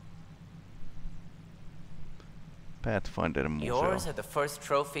 Pathfinder Museo. Yours are the first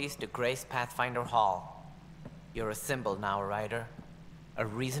trophies to grace Pathfinder Hall. You're a symbol now, Ryder. A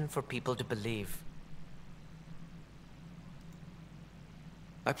reason for people to believe.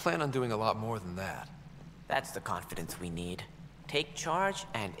 I plan on doing a lot more than that. That's the confidence we need. Take charge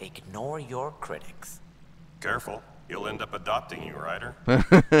and ignore your critics. Careful. You'll end up adopting you, Ryder.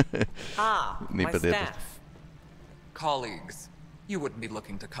 My staff. Colleagues, you wouldn't be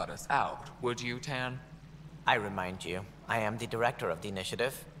looking to cut us out, would you, Tan? I remind you, I am the director of the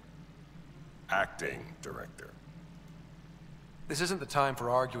initiative. Acting director. This isn't the time for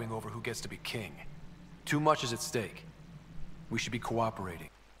arguing over who gets to be king. Too much is at stake. We should be cooperating.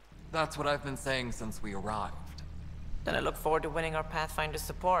 That's what I've been saying since we arrived. Then I look forward to winning our Pathfinder's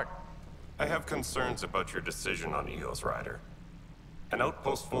support. I have concerns about your decision on EOS, Ryder. An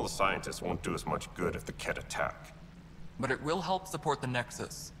outpost full of scientists won't do us much good if the Ket attack. But it will help support the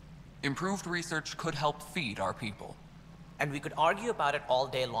Nexus. Improved research could help feed our people. And we could argue about it all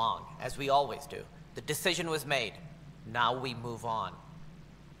day long, as we always do. The decision was made. Now we move on.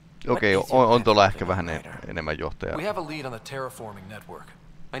 Okei, on tuolla ehkä vähän enemmän johtajaa. We have a lead on the terraforming network.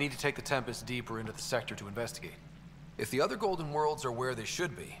 I need to take the Tempest deeper into the sector to investigate. If the other Golden Worlds are where they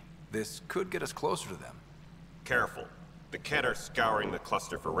should be, this could get us closer to them. Careful. The Ket are scouring the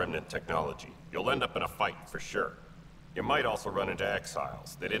cluster for remnant technology. You'll end up in a fight, for sure. You might also run into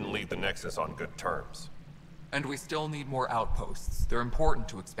exiles. They didn't leave the Nexus on good terms. And we still need more outposts. They're important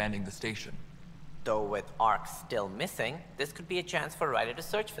to expanding the station. Though with Ark still missing, this could be a chance for Ryder to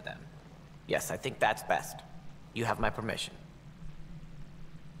search for them. Yes, I think that's best. You have my permission.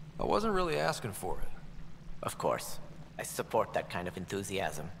 I wasn't really asking for it. Of course. I support that kind of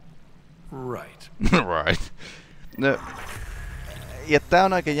enthusiasm. Right. Right. No. Ja tää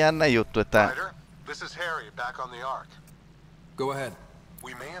on aika jännä juttu, että... Ryder, this is Harry, back on the Ark. Go ahead.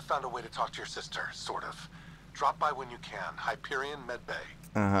 We may have found a way to talk to your sister, sort of. Drop by when you can. Hyperion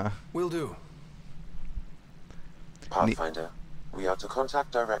Medbay. Will do. Pathfinder, we are to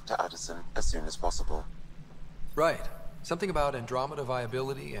contact Director Addison as soon as possible. Right. Something about Andromeda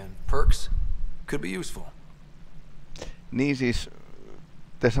viability and perks could be useful. Niin siis,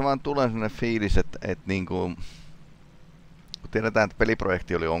 tässä vaan tulee sellainen fiilis, että niinku, kun tiedetään, että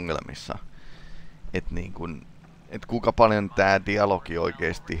peliprojekti oli ongelmissa, että kuinka paljon tämä dialogi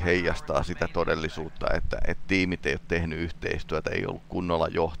oikeasti heijastaa sitä todellisuutta, että tiimit ei ole tehnyt yhteistyötä, ei ollut kunnolla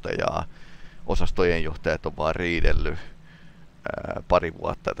johtajaa, osastojen johtajat on vaan riidellyt pari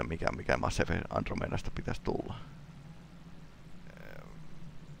vuotta, että mikä Mass Effect Andromedasta pitäisi tulla.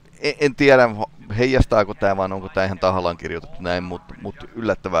 En tiedä, heijastaako tämä, vaan onko tämä ihan tahallaan kirjoitettu näin, mutta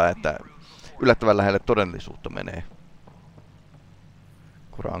yllättävää, että yllättävän lähelle todellisuutta menee.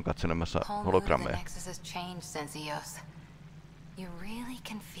 Kura on katselemassa hologrammeja. You really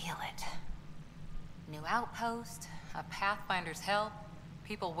can feel it. New outpost, a Pathfinder's help,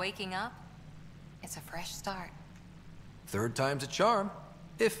 people waking up. It's a fresh start. Third time's a charm,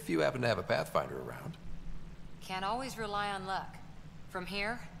 if you happen to have a Pathfinder around. Can't always rely on luck. From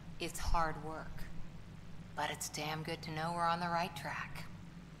here, it's hard work. But it's damn good to know we're on the right track.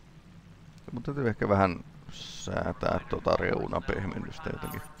 Mutta täytyy ehkä vähän säätää tuota reunapehmennystä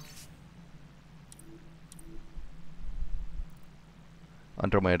jotenkin.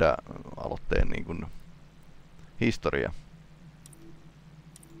 Andromeda-aloitteen niin kuin historia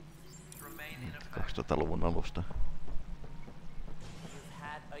 2000-luvun alusta.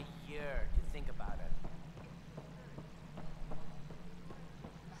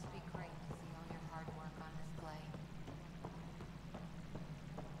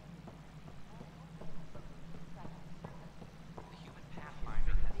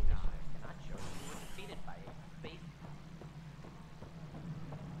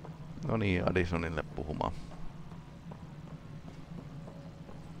 No niin, Addisonille puhumaan.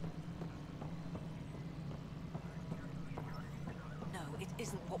 No, it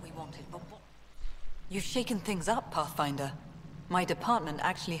isn't what we wanted, but you've shaken things up, Pathfinder. My department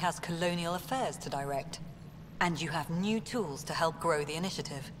actually has colonial affairs to direct. And you have new tools to help grow the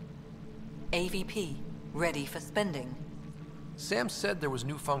initiative. AVP, ready for spending. Sam said there was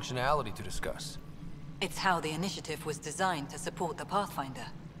new functionality to discuss. It's how the initiative was designed to support the Pathfinder.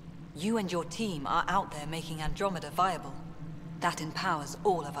 You and your team are out there making Andromeda viable. That empowers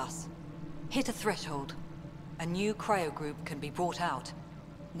all of us. Hit a threshold. A new cryo group can be brought out.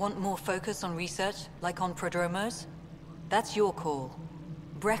 Want more focus on research, like on Prodromos? That's your call.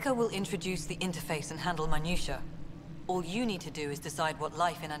 Brecker will introduce the interface and handle minutiae. All you need to do is decide what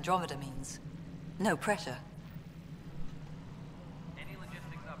life in Andromeda means. No pressure. Any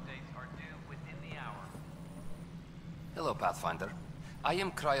logistics updates are due within the hour. Hello, Pathfinder. I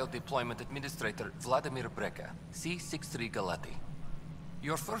am Cryo Deployment Administrator Vladimir Brecker, C-63 Galati.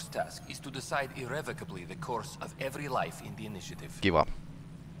 Your first task is to decide irrevocably the course of every life in the initiative. Kiva.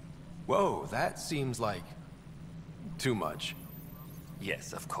 Whoa, that seems like too much.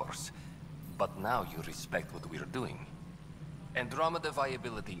 Yes, of course. But now you respect what we're doing. Andromeda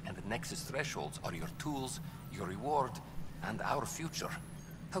viability and the Nexus thresholds are your tools, your reward, and our future.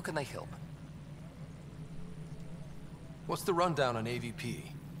 How can I help? What's the rundown on AVP?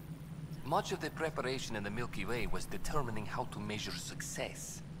 Much of the preparation in the Milky Way was determining how to measure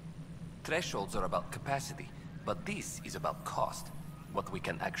success. Thresholds are about capacity, but this is about cost, what we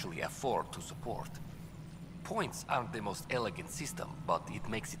can actually afford to support. Points aren't the most elegant system, but it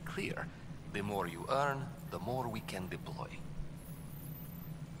makes it clear. The more you earn, the more we can deploy.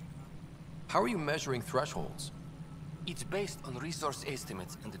 How are you measuring thresholds? It's based on resource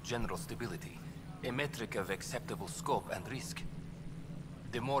estimates and general stability, a metric of acceptable scope and risk.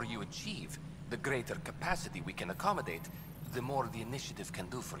 The more you achieve, the greater capacity we can accommodate, the more the initiative can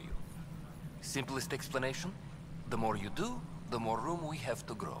do for you. Simplest explanation, the more you do, the more room we have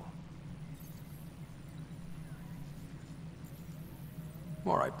to grow.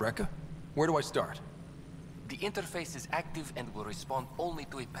 All right, Brecca. Where do I start? The interface is active and will respond only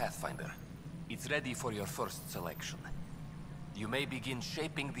to a Pathfinder. It's ready for your first selection. You may begin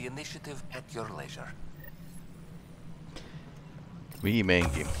shaping the initiative at your leisure.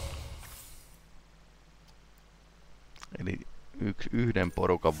 Viimeinkin. Eli yhden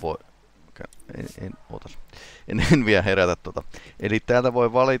porukan voi... En vielä herätä tota. Eli täältä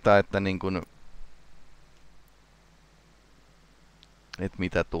voi valita, että niin kun... Et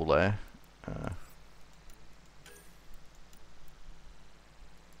mitä tulee.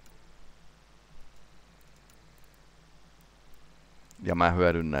 Ja mä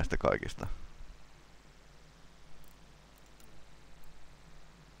hyödyn näistä kaikista.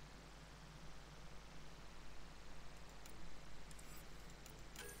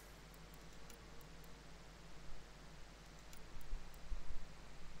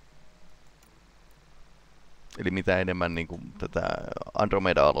 Eli mitä enemmän niin kuin tätä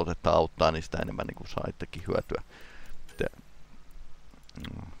Andromeda-aloitetta auttaa, niin sitä enemmän niin kuin saa itsekin hyötyä.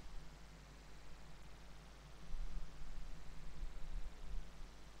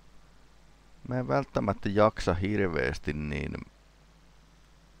 Mä en välttämättä jaksa hirveästi, niin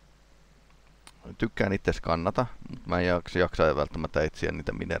tykkään itse skannata, mutta mä en jaksa välttämättä etsiä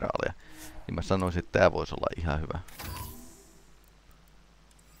niitä mineraaleja. Niin mä sanoisin, että tää voisi olla ihan hyvä.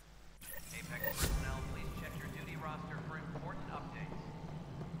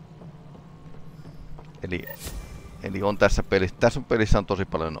 Eli on tässä pelissä on tosi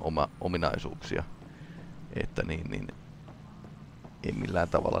paljon ominaisuuksia, että niin ei millään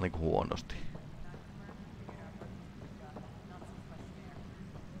tavalla niinku huonosti.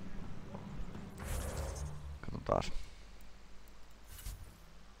 Katsotaan.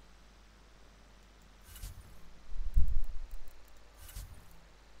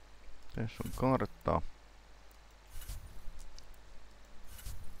 Tässä on kartta.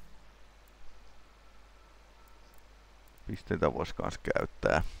 Pisteitä voisi kans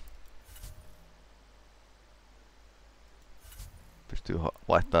käyttää. Pystyy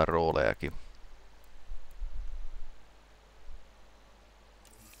vaihtamaan roolejakin.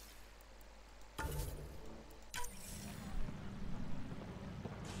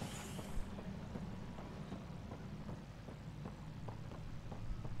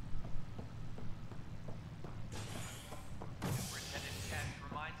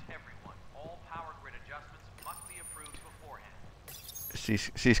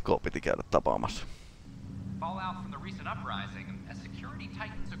 Siskoa piti käydä tapaamassa. Fallout from the recent uprising as security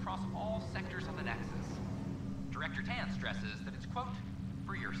tightens across all sectors of the Nexus. Director Tan stresses that it's, quote,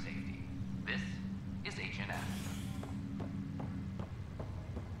 for your safety. This is HNS.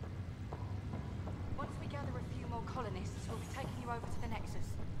 Once we gather a few more colonists, we'll be taking you over to the Nexus.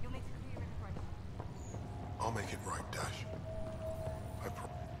 You'll need to clear immigration. I'll make it right, Dash.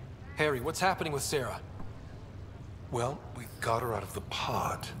 Harry, what's happening with Sarah? Well, we got her out of the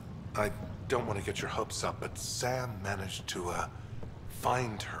pod. I don't want to get your hopes up, but Sam managed to,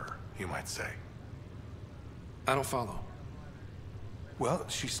 find her, you might say. I don't follow. Well,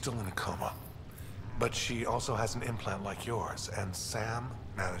 she's still in a coma. But she also has an implant like yours, and Sam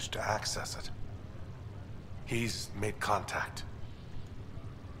managed to access it. He's made contact.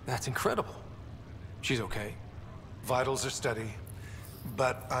 That's incredible. She's okay. Vitals are steady,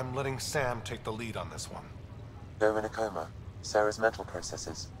 but I'm letting Sam take the lead on this one. Though in a coma, Sarah's mental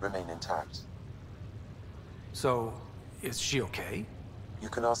processes remain intact. So, is she okay? You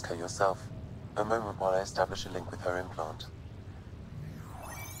can ask her yourself. A moment while I establish a link with her implant.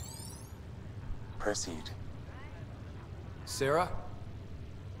 Proceed. Sarah?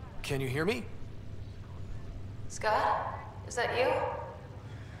 Can you hear me? Scott? Is that you?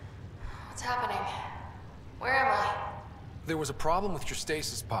 What's happening? Where am I? There was a problem with your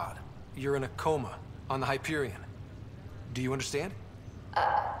stasis pod. You're in a coma on the Hyperion. Do you understand?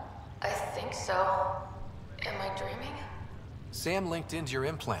 I think so. Am I dreaming? Sam linked into your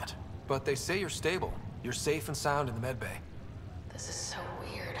implant, but they say you're stable. You're safe and sound in the medbay. This is so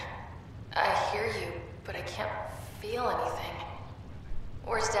weird. I hear you, but I can't feel anything.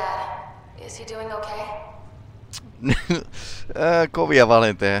 Where's Dad? Is he doing okay? Kovia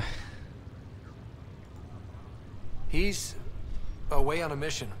valintoja. He's away on a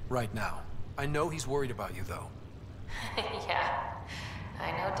mission right now. I know he's worried about you, though. Yeah,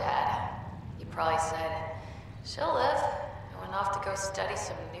 I know Dad. He probably said, she'll live, and went off to go study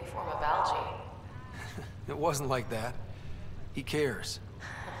some new form of algae. It wasn't like that. He cares.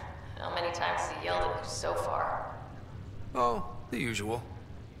 How many times has he yelled at you so far? Oh, the usual.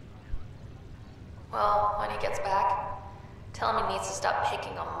 Well, when he gets back, tell him he needs to stop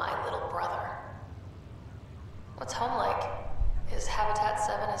picking on my little brother. What's home like? Is Habitat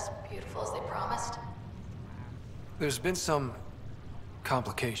 7 as beautiful as they promised? There's been some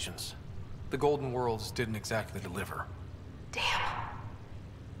complications. The Golden Worlds didn't exactly deliver. Damn.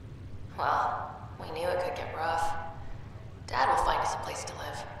 Well, we knew it could get rough. Dad will find us a place to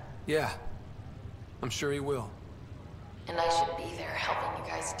live. Yeah, I'm sure he will. And I should be there helping you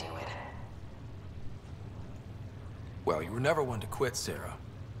guys do it. Well, you were never one to quit, Sarah.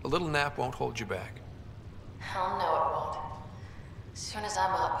 A little nap won't hold you back. Hell no, it won't. As soon as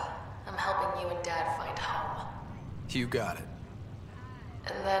I'm up, I'm helping you and Dad find home. You got it.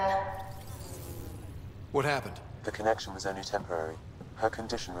 And then... What happened? The connection was only temporary. Her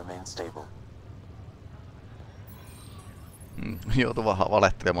condition remains stable. Joutui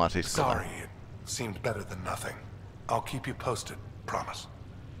valehtelemaan siskolle. Sorry, it seemed better than nothing. I'll keep you posted, promise.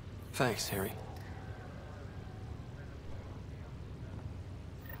 Thanks, Harry.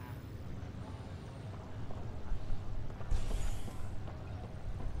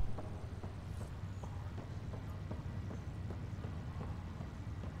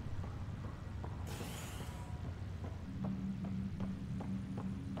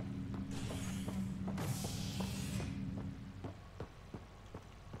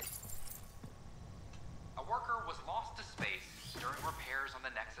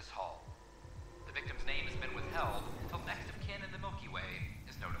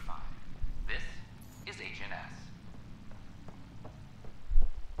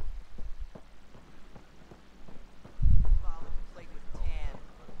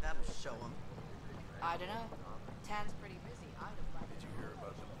 don't know. Tan's pretty busy. I'd have liked Did you hear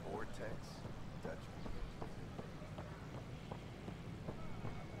about the vortex? Dutch.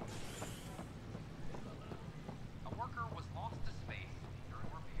 A worker was lost to space during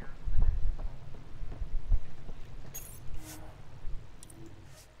repairs of the Nexus.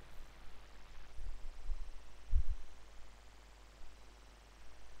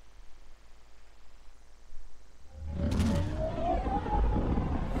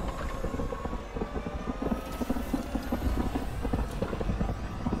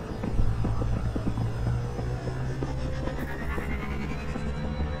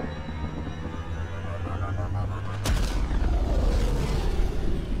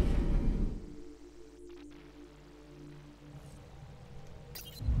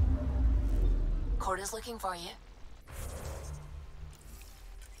 Corda's looking for you.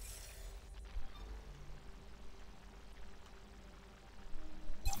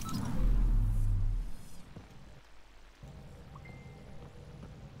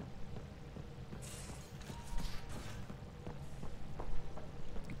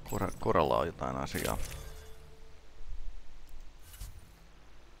 Koralla on jotain asiaa.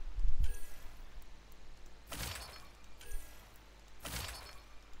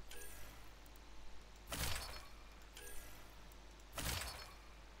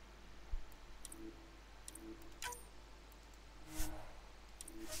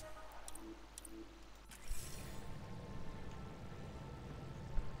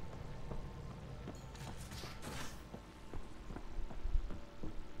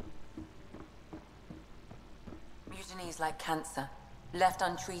 Mutiny is like cancer. Left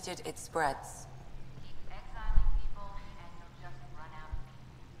untreated, it spreads. Keep exiling people, and you'll just run out of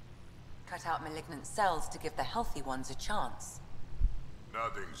people. Cut out malignant cells to give the healthy ones a chance.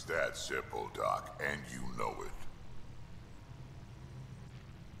 Nothing's that simple, Doc, and you know it.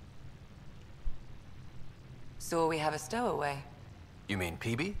 So we have a stowaway. You mean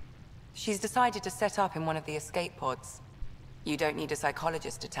PB? She's decided to set up in one of the escape pods. You don't need a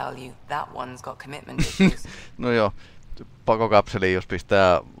psychologist to tell you that one's got commitment issues. No joo, pakokapseliin jos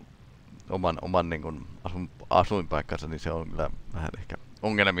pistää oman niin kuin asuinpaikkansa, niin se on kyllä vähän ehkä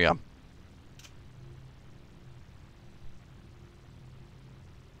ongelmia.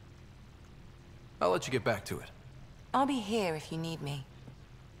 I'll let you get back to it. I'll be here if you need me.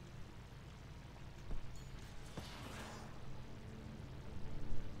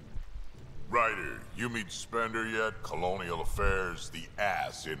 Ryder, you meet Spender yet? Colonial Affairs, the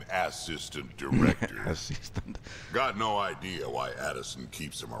ass in Assistant Director. Assistant. Got no idea why Addison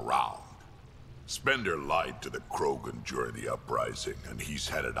keeps him around. Spender lied to the Krogan during the uprising, and he's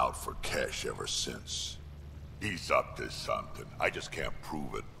headed out for cash ever since. He's up to something. I just can't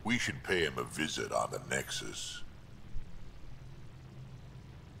prove it. We should pay him a visit on the Nexus.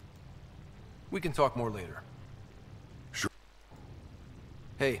 We can talk more later. Sure.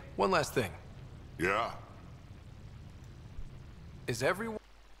 Hey, one last thing. Yeah? Is everyone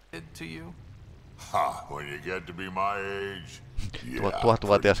to you? Ha, when you get to be my age. Yeah,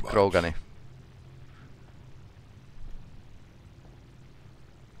 1000-vuotias Krogani.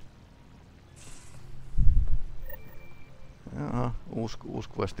 Jaha, uusi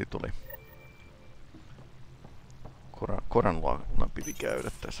questi tuli. Koran luona piti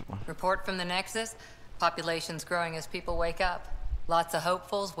käydä tässä vaan. Report from the Nexus. Population's growing as people wake up. Lots of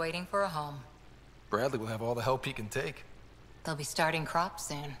hopefuls waiting for a home. Bradley will have all the help he can take. They'll be starting crops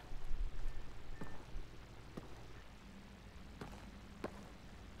soon.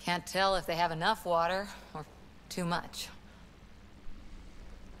 Can't tell if they have enough water or too much.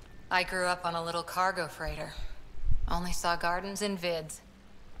 I grew up on a little cargo freighter. Only saw gardens in vids,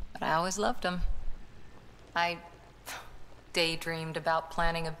 but I always loved them. I daydreamed about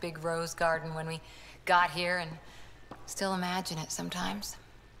planting a big rose garden when we got here and still imagine it sometimes.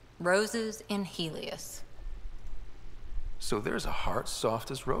 Roses in Helios. So there's a heart soft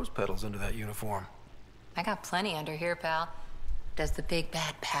as rose petals under that uniform. I got plenty under here, pal. Does the big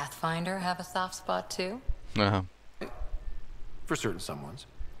bad Pathfinder have a soft spot too? Uh-huh. For certain someones.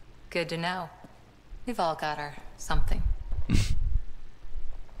 Good to know. We've all got our something.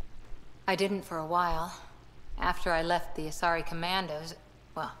 I didn't for a while. After I left the Asari Commandos,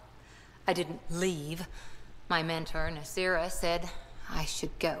 well, I didn't leave. My mentor, Nasira, said I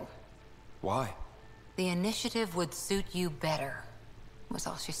should go. Why? The initiative would suit you better, was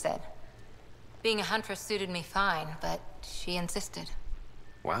all she said. Being a huntress suited me fine, but she insisted.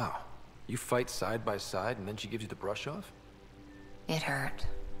 Wow. You fight side by side and then she gives you the brush off? It hurt.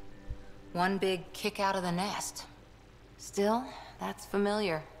 One big kick out of the nest. Still, that's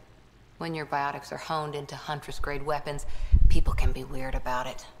familiar. When your biotics are honed into Huntress-grade weapons, people can be weird about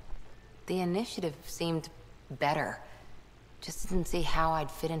it. The initiative seemed better. Just didn't see how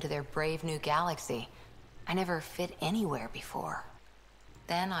I'd fit into their brave new galaxy. I never fit anywhere before.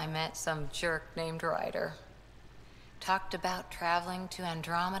 Then I met some jerk named Ryder. Talked about traveling to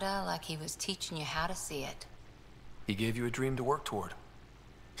Andromeda like he was teaching you how to see it. He gave you a dream to work toward.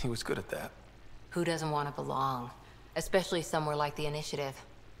 He was good at that. Who doesn't want to belong? Especially somewhere like the Initiative.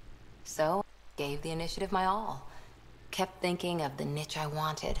 So, gave the Initiative my all. Kept thinking of the niche I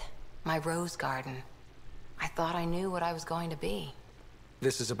wanted. My rose garden. I thought I knew what I was going to be.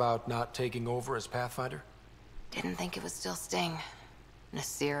 This is about not taking over as Pathfinder? Didn't think it would still sting.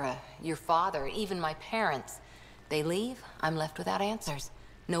 Nasira, your father, even my parents. They leave, I'm left without answers.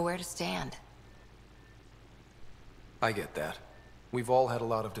 Nowhere to stand. I get that. We've all had a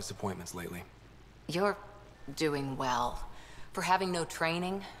lot of disappointments lately. You're doing well. For having no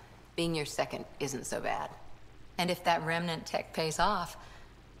training, being your second isn't so bad. And if that remnant tech pays off,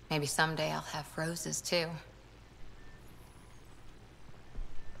 maybe someday I'll have roses too.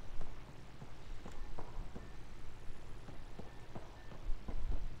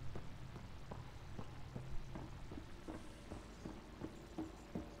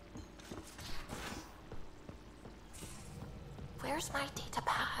 Where's my data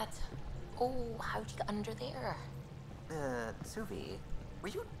pad? Oh, how'd you get under there? Suvi, were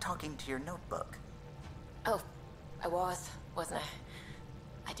you talking to your notebook? Oh, I wasn't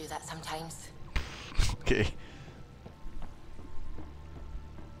I? I do that sometimes. Okay.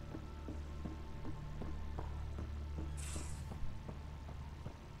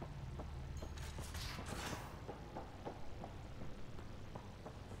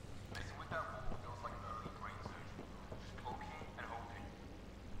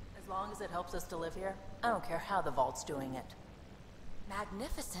 As long as it helps us to live here, I don't care how the Vault's doing it.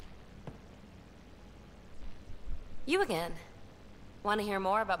 Magnificent. You again. Want to hear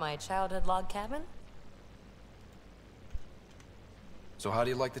more about my childhood log cabin? So how do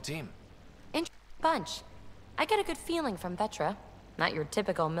you like the team? Interesting bunch. I get a good feeling from Vetra. Not your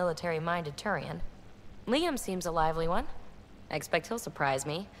typical military-minded Turian. Liam seems a lively one. I expect he'll surprise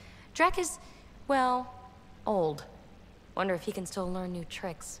me. Drek is, well, old. Wonder if he can still learn new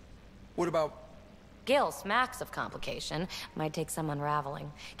tricks. What about... Gil smacks of complication. Might take some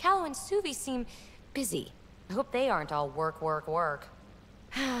unraveling. Callow and Suvi seem busy. I hope they aren't all work, work, work.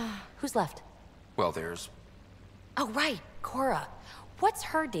 Who's left? Well, there's... Oh, right, Cora. What's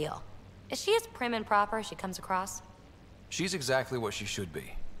her deal? Is she as prim and proper as she comes across? She's exactly what she should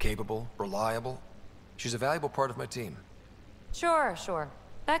be. Capable, reliable. She's a valuable part of my team. Sure.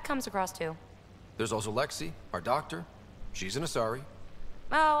 That comes across too. There's also Lexi, our doctor. She's an Asari.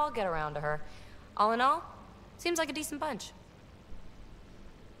 Oh, I'll get around to her. All in all, seems like a decent bunch.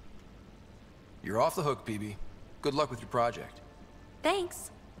 You're off the hook, PB. Good luck with your project.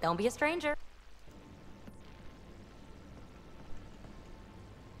 Thanks. Don't be a stranger.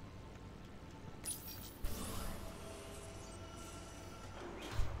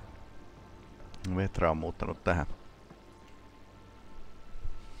 Vetra on muuttanut tähän.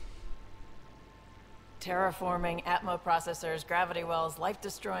 Terraforming, Atmo processors, gravity wells,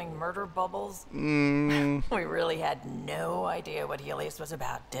 life-destroying murder bubbles. We really had no idea what Helios was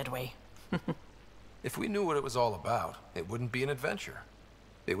about, did we? If we knew what it was all about, it wouldn't be an adventure.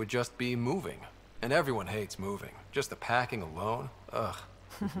 It would just be moving. And everyone hates moving. Just the packing alone, ugh.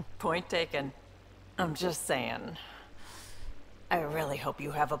 Point taken. I'm just saying. I really hope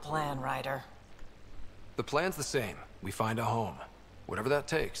you have a plan, Ryder. The plan's the same. We find a home. Whatever that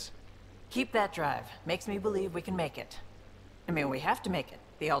takes. Keep that drive. Makes me believe we can make it. I mean, we have to make it.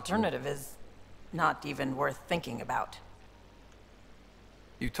 The alternative is not even worth thinking about.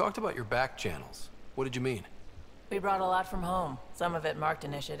 You talked about your back channels. What did you mean? We brought a lot from home. Some of it marked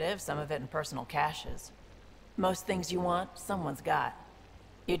initiative, some of it in personal caches. Most things you want, someone's got.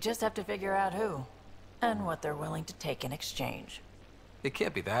 You just have to figure out who, and what they're willing to take in exchange. It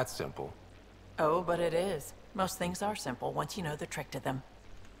can't be that simple. Oh, but it is. Most things are simple once you know the trick to them.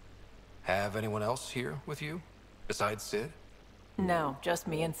 Have anyone else here with you? Besides Sid? No, just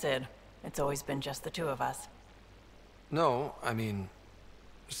me and Sid. It's always been just the two of us. No, I mean...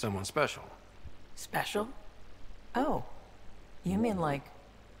 someone special. Special? Oh. You mean like...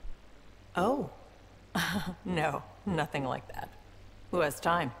 Oh. No, nothing like that. Who has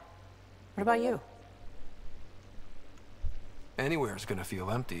time? What about you? Anywhere's gonna feel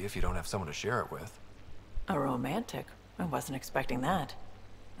empty if you don't have someone to share it with. A romantic? I wasn't expecting that.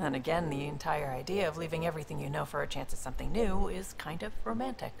 And again, the entire idea of leaving everything you know for a chance at something new is kind of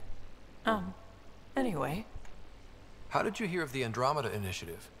romantic. Anyway. How did you hear of the Andromeda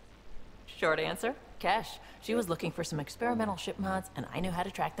initiative? Short answer, Kesh. She was looking for some experimental ship mods, and I knew how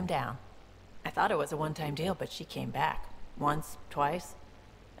to track them down. I thought it was a one-time deal, but she came back. Once, twice.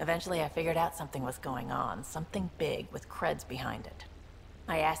 Eventually I figured out something was going on, something big with creds behind it.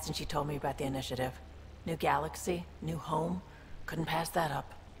 I asked and she told me about the initiative. New galaxy, new home. Couldn't pass that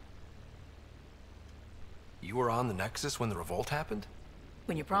up. You were on the Nexus when the revolt happened?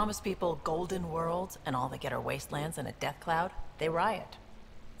 When you promise people golden worlds and all they get are wastelands and a death cloud, they riot.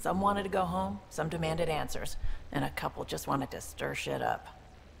 Some wanted to go home, some demanded answers, and a couple just wanted to stir shit up.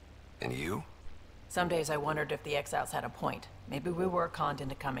 And you? Some days I wondered if the exiles had a point. Maybe we were conned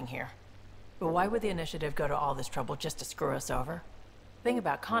into coming here. But why would the initiative go to all this trouble just to screw us over? Thing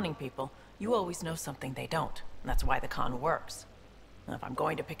about conning people, you always know something they don't. And that's why the con works. And if I'm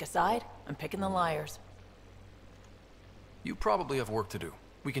going to pick a side, I'm picking the liars. You probably have work to do.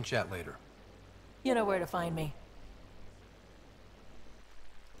 We can chat later. You know where to find me.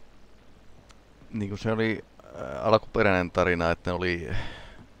 Niin kuin se oli alkuperäinen tarina, että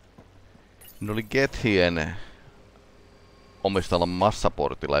ne oli Gethien omistalla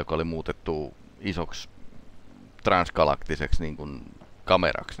massaportilla, joka oli muutettu isoksi transgalaktiseksi niin kuin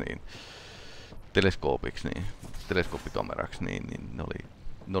kameraksi, niin teleskoopiksi, niin teleskooppikameraksi, niin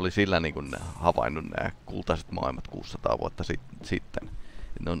ne oli sillä niin kuin havainnut nämä kultaiset maailmat 600 vuotta sitten.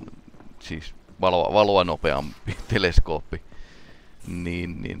 Ne on siis valoa nopeampi teleskooppi,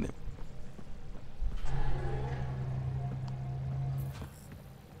 niin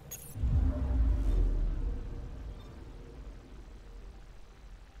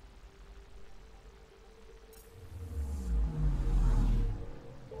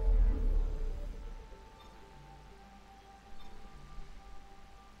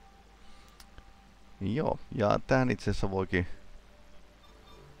joo, ja tähän itse asiassa voikin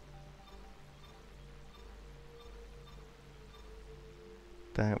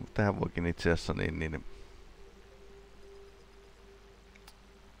tähän voikin itse asiassa niin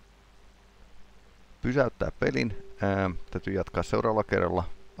pysäyttää pelin. Täytyy jatkaa seuraavalla kerralla.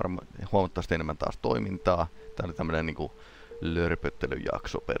 Varmaan huomattavasti enemmän taas toimintaa. Tää oli tämmönen niinku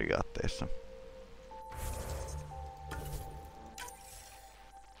lörpöttelyjakso periaatteessa.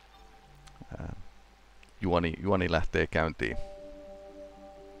 Juoni lähtee käyntiin.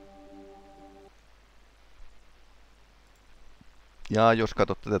 Ja jos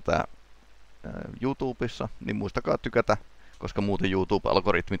katsotte tätä YouTubessa, niin muistakaa tykätä, koska muuten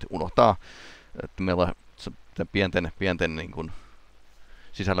YouTube-algoritmit unohtaa, että meillä on pienten niin kuin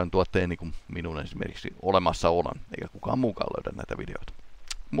sisällöntuotteen niin kuin minun esimerkiksi olemassaolon, eikä kukaan muukaan löydä näitä videoita.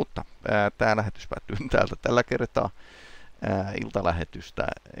 Mutta tämä lähetys päättyy täältä tällä kertaa. Iltalähetystä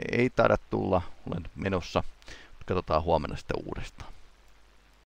ei taida tulla, olen menossa. Katsotaan huomenna sitten uudestaan.